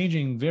it's been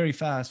changing very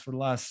fast for the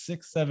last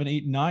 6, 7,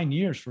 8, 9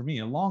 years for me,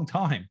 a long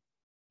time.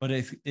 But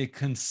it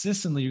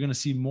consistently, you're going to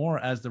see more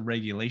as the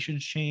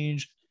regulations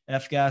change,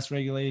 F-gas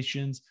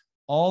regulations,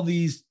 all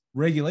these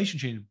regulation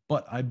changes.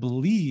 But I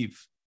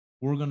believe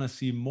we're going to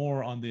see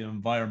more on the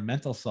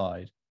environmental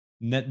side,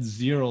 net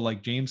zero,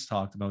 like James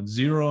talked about,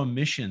 zero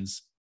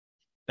emissions.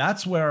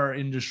 That's where our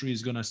industry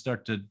is going to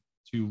start to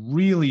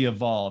really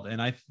evolve.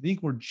 And I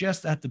think we're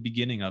just at the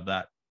beginning of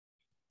that.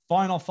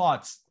 Final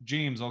thoughts,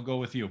 James, I'll go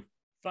with you.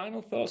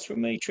 Final thoughts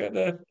from me,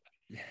 Trevor.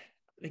 I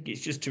think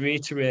it's just to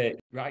reiterate,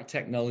 right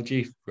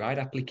technology, right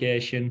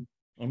application,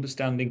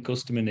 understanding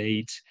customer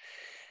needs.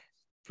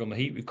 From a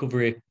heat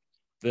recovery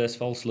versus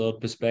false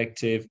load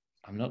perspective,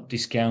 I'm not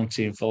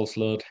discounting false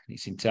load in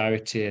its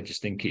entirety. I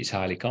just think it's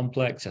highly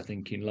complex. I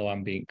think in low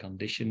ambient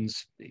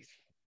conditions,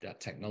 that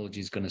technology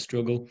is going to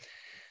struggle.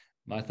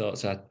 My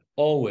thoughts are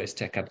always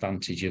take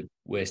advantage of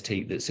waste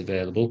heat that's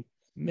available.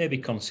 Maybe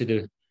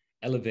consider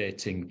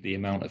elevating the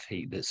amount of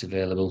heat that's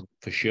available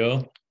for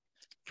sure.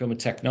 From a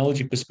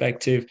technology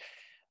perspective,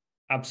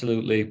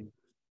 absolutely,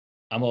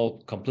 I'm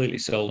all completely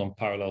sold on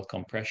parallel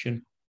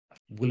compression.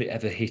 Will it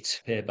ever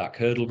hit payback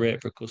hurdle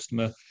rate for a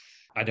customer?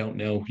 I don't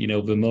know.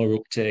 The more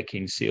uptake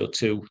in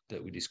CO2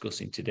 that we're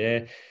discussing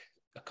today,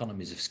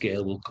 economies of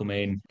scale will come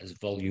in as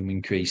volume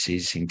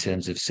increases in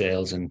terms of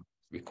sales and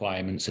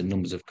requirements and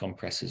numbers of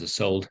compressors are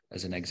sold,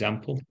 as an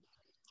example.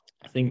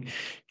 I think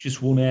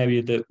just one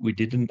area that we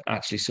didn't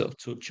actually sort of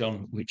touch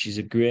on, which is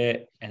a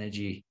great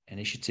energy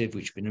initiative,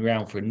 which has been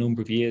around for a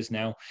number of years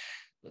now,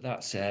 but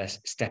that's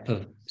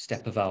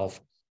stepper valve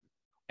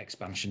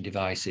expansion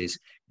devices.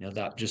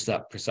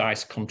 That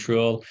precise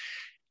control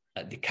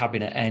at the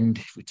cabinet end,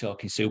 if we're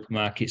talking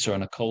supermarkets or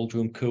on a cold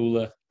room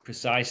cooler,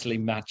 precisely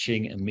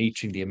matching and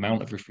metering the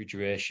amount of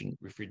refrigeration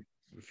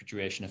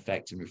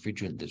effect and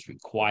refrigerant that's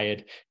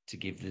required to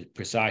give the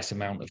precise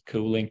amount of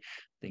cooling.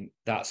 I think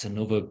that's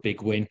another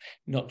big win,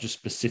 not just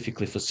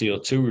specifically for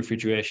CO2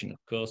 refrigeration.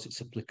 Of course,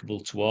 it's applicable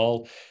to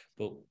all,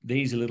 but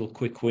these are little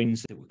quick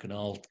wins that we can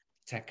all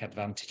take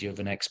advantage of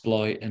and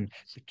exploit. And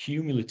the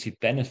cumulative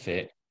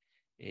benefit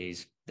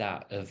is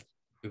that of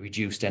a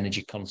reduced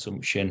energy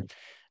consumption,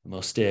 a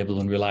more stable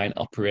and reliant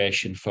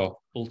operation for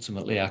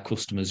ultimately our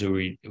customers who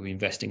are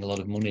investing a lot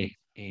of money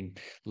in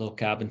low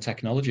carbon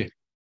technology.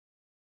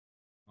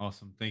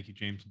 Awesome. Thank you,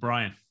 James.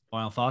 Brian,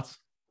 final thoughts?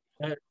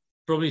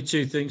 Probably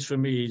two things for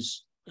me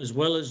is, as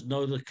well as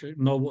know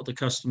what the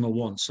customer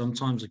wants.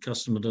 Sometimes the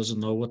customer doesn't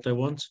know what they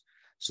want.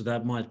 So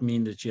that might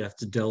mean that you have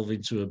to delve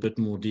into a bit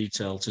more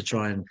detail to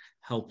try and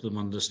help them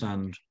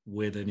understand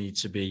where they need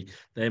to be.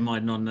 They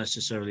might not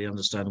necessarily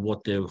understand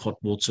what their hot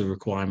water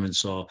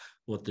requirements are,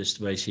 what their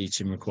space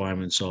heating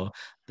requirements are.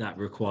 That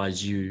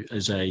requires you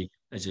as a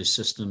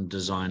system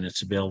designer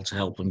to be able to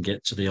help them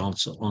get to the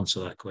answer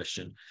that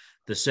question.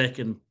 The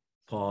second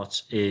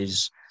part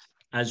is,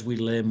 as we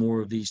layer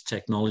more of these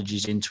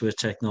technologies into a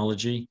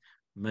technology,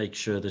 make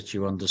sure that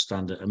you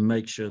understand it, and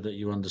make sure that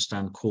you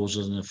understand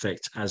causes and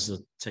effects as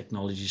the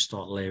technologies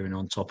start layering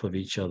on top of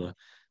each other,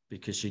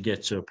 because you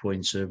get to a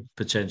point of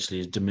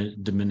potentially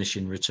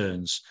diminishing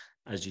returns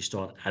as you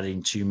start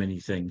adding too many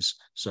things.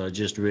 So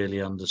just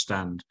really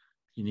understand.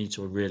 You need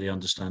to really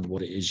understand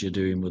what it is you're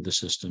doing with the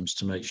systems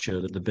to make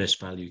sure that the best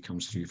value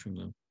comes through from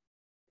them.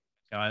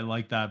 Yeah, I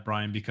like that,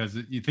 Brian, because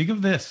you think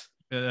of this,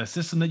 a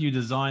system that you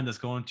design that's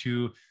going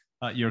to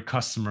your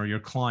customer, your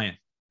client.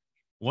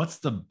 What's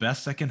the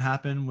best that can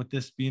happen with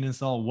this being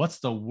installed? What's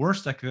the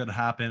worst that could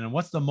happen? And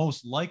what's the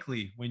most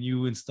likely when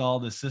you install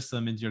the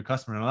system into your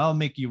customer? And that'll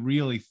make you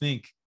really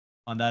think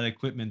on that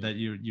equipment that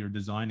you're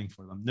designing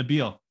for them.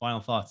 Nabil,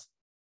 final thoughts.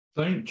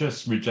 Don't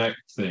just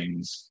reject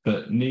things,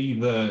 but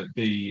neither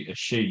be a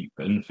sheep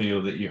and feel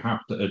that you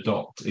have to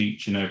adopt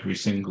each and every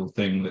single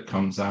thing that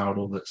comes out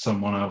or that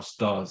someone else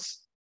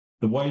does.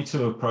 The way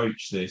to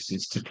approach this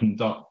is to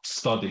conduct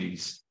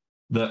studies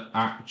that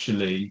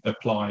actually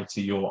apply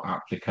to your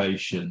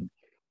application,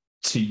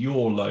 to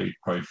your load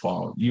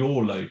profile,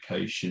 your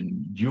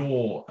location,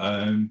 your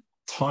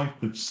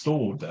type of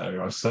store,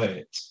 dare I say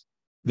it.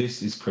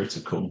 This is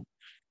critical.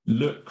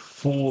 Look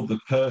for the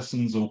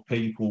persons or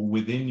people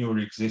within your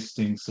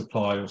existing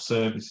supply or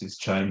services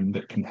chain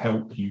that can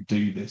help you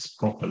do this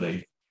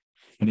properly.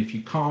 And if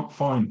you can't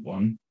find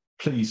one,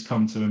 please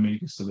come to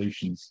Amiga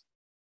Solutions.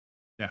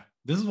 Yeah,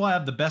 this is why I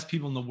have the best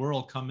people in the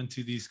world come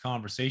into these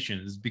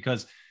conversations,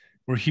 because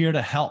we're here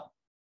to help.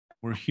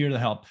 We're here to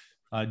help.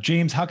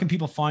 James, how can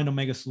people find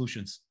Omega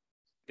Solutions?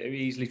 Very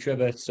easily,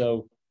 Trevor.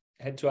 So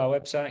head to our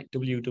website,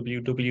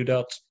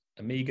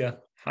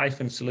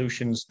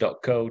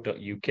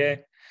 www.amiga-solutions.co.uk.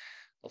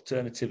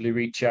 Alternatively,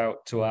 reach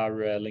out to our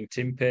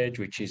LinkedIn page,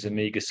 which is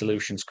Amiga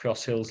Solutions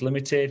Cross Hills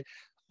Limited,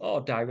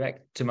 or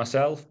direct to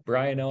myself,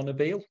 Brian or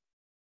Nabil.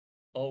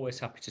 Always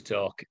happy to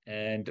talk.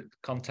 And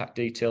contact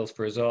details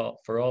for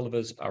all of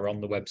us are on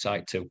the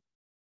website too.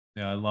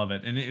 Yeah, I love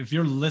it. And if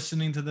you're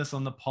listening to this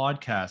on the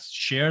podcast,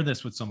 share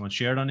this with someone,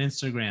 share it on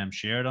Instagram,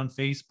 share it on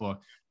Facebook.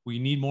 We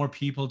need more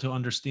people to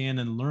understand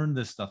and learn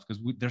this stuff,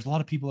 because there's a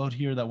lot of people out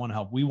here that want to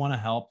help. We want to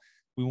help.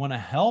 We want to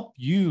help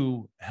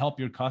you help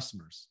your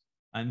customers.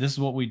 And this is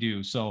what we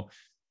do. So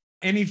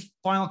any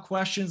final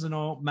questions? I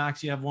know,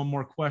 Max, you have one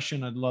more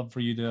question. I'd love for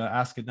you to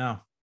ask it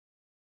now.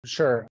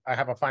 Sure. I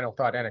have a final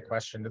thought and a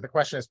question. The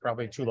question is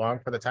probably too long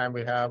for the time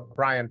we have.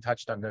 Brian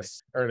touched on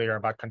this earlier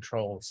about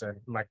controls. And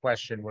my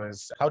question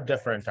was, how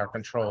different are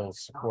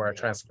controls for a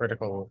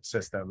transcritical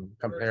system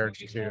compared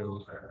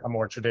to a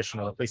more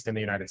traditional, at least in the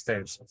United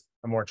States,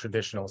 a more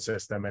traditional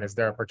system? And is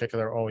there a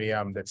particular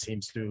OEM that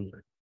seems to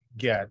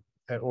get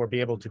or be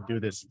able to do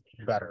this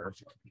better?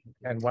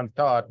 And one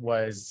thought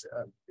was,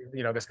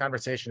 this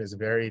conversation is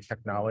very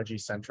technology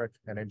centric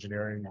and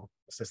engineering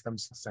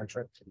systems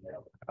centric.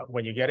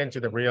 When you get into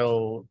the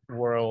real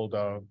world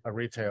of a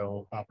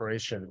retail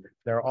operation,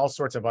 there are all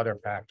sorts of other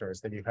factors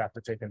that you have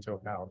to take into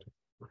account,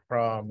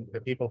 from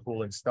the people who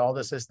will install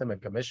the system and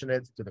commission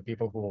it, to the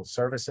people who will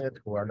service it,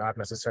 who are not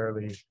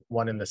necessarily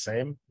one and the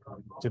same,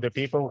 to the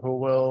people who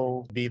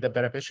will be the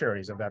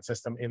beneficiaries of that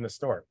system in the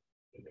store,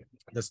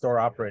 the store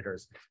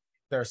operators.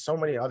 There are so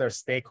many other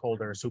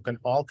stakeholders who can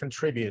all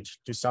contribute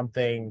to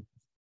something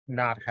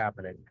not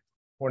happening,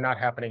 or not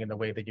happening in the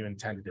way that you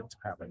intended it to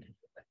happen.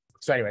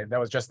 So anyway, that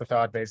was just the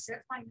thought base.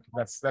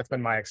 That's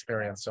been my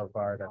experience so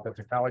far, that the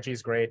technology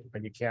is great,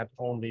 but you can't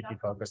only be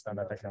focused on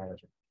the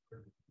technology.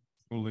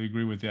 Totally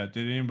agree with that.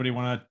 Did anybody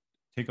want to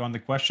take on the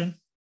question,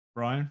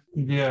 Brian?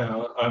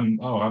 Yeah,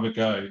 I'll have a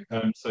go.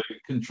 So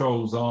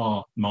controls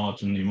are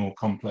marginally more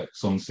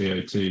complex on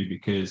CO2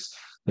 because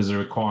there's a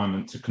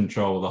requirement to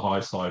control the high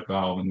side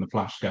valve and the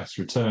flash gas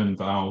return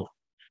valve.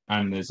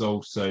 And there's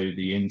also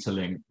the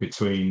interlink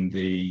between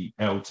the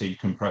LT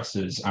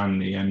compressors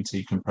and the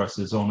MT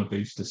compressors on a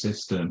booster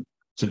system.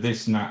 So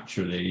this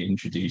naturally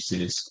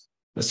introduces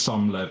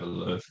some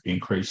level of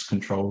increased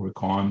control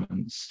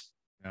requirements.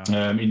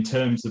 Yeah. In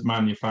terms of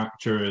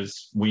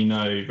manufacturers, we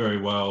know very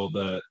well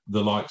that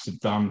the likes of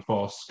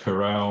Danfoss,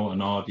 Carel,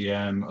 and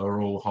RDM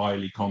are all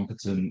highly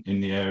competent in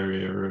the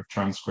area of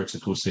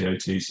transcritical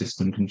CO2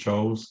 system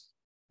controls.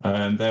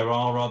 There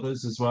are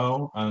others as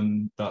well,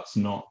 and that's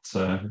not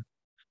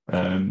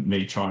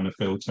me trying to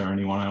filter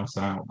anyone else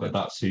out, but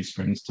that's who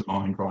springs to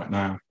mind right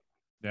now.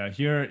 Yeah,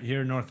 here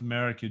in North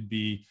America, it'd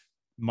be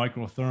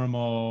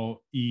Microthermo,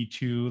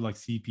 E2, like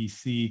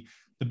CPC.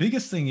 The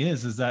biggest thing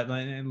is that,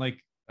 and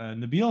like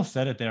Nabil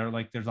said it there,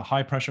 like there's a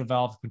high pressure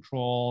valve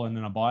control and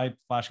then a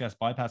flash gas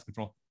bypass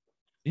control.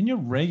 In your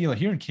regular,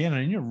 here in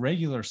Canada, in your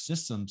regular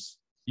systems,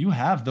 you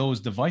have those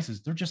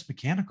devices. They're just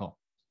mechanical.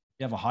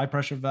 You have a high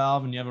pressure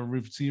valve and you have a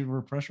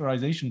receiver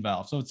pressurization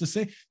valve. So it's the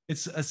same.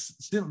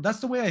 That's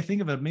the way I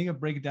think of it. Make it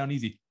break it down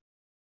easy.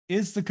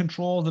 Is the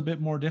controls a bit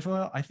more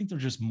difficult? I think they're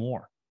just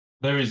more.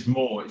 There is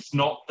more. It's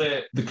not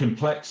that the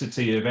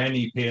complexity of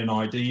any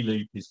P&ID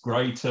loop is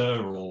greater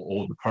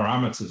or the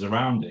parameters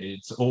around it.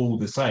 It's all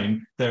the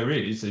same. There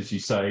is, as you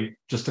say,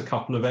 just a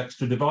couple of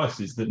extra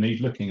devices that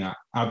need looking at.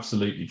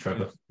 Absolutely,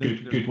 Trevor.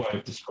 Good way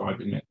of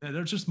describing it.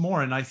 There's just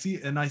more. And I see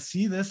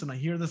this and I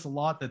hear this a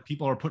lot, that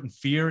people are putting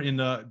fear in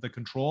the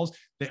controls.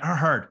 They are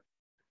hard.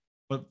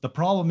 But the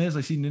problem is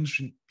I see in the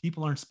industry,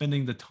 people aren't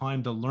spending the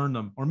time to learn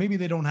them, or maybe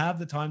they don't have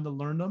the time to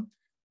learn them.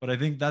 But I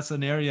think that's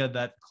an area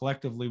that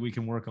collectively we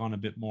can work on a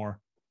bit more.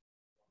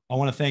 I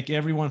want to thank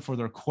everyone for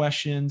their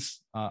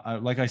questions.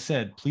 Like I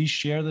said, please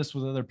share this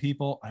with other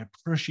people. I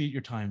appreciate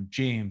your time,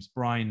 James,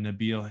 Brian,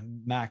 Nabil, and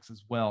Max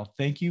as well.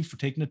 Thank you for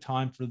taking the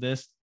time for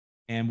this,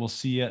 and we'll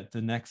see you at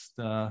the next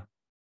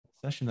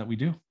session that we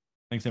do.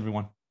 Thanks,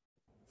 everyone.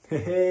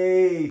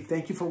 Hey,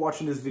 thank you for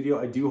watching this video.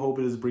 I do hope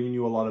it is bringing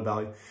you a lot of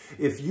value.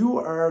 If you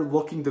are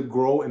looking to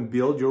grow and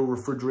build your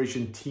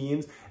refrigeration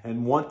teams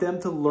and want them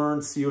to learn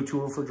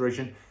CO2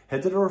 refrigeration,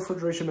 head to the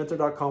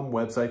refrigerationmentor.com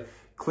website,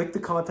 click to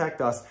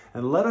contact us,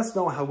 and let us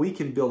know how we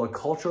can build a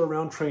culture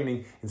around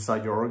training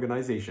inside your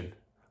organization.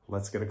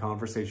 Let's get a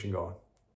conversation going.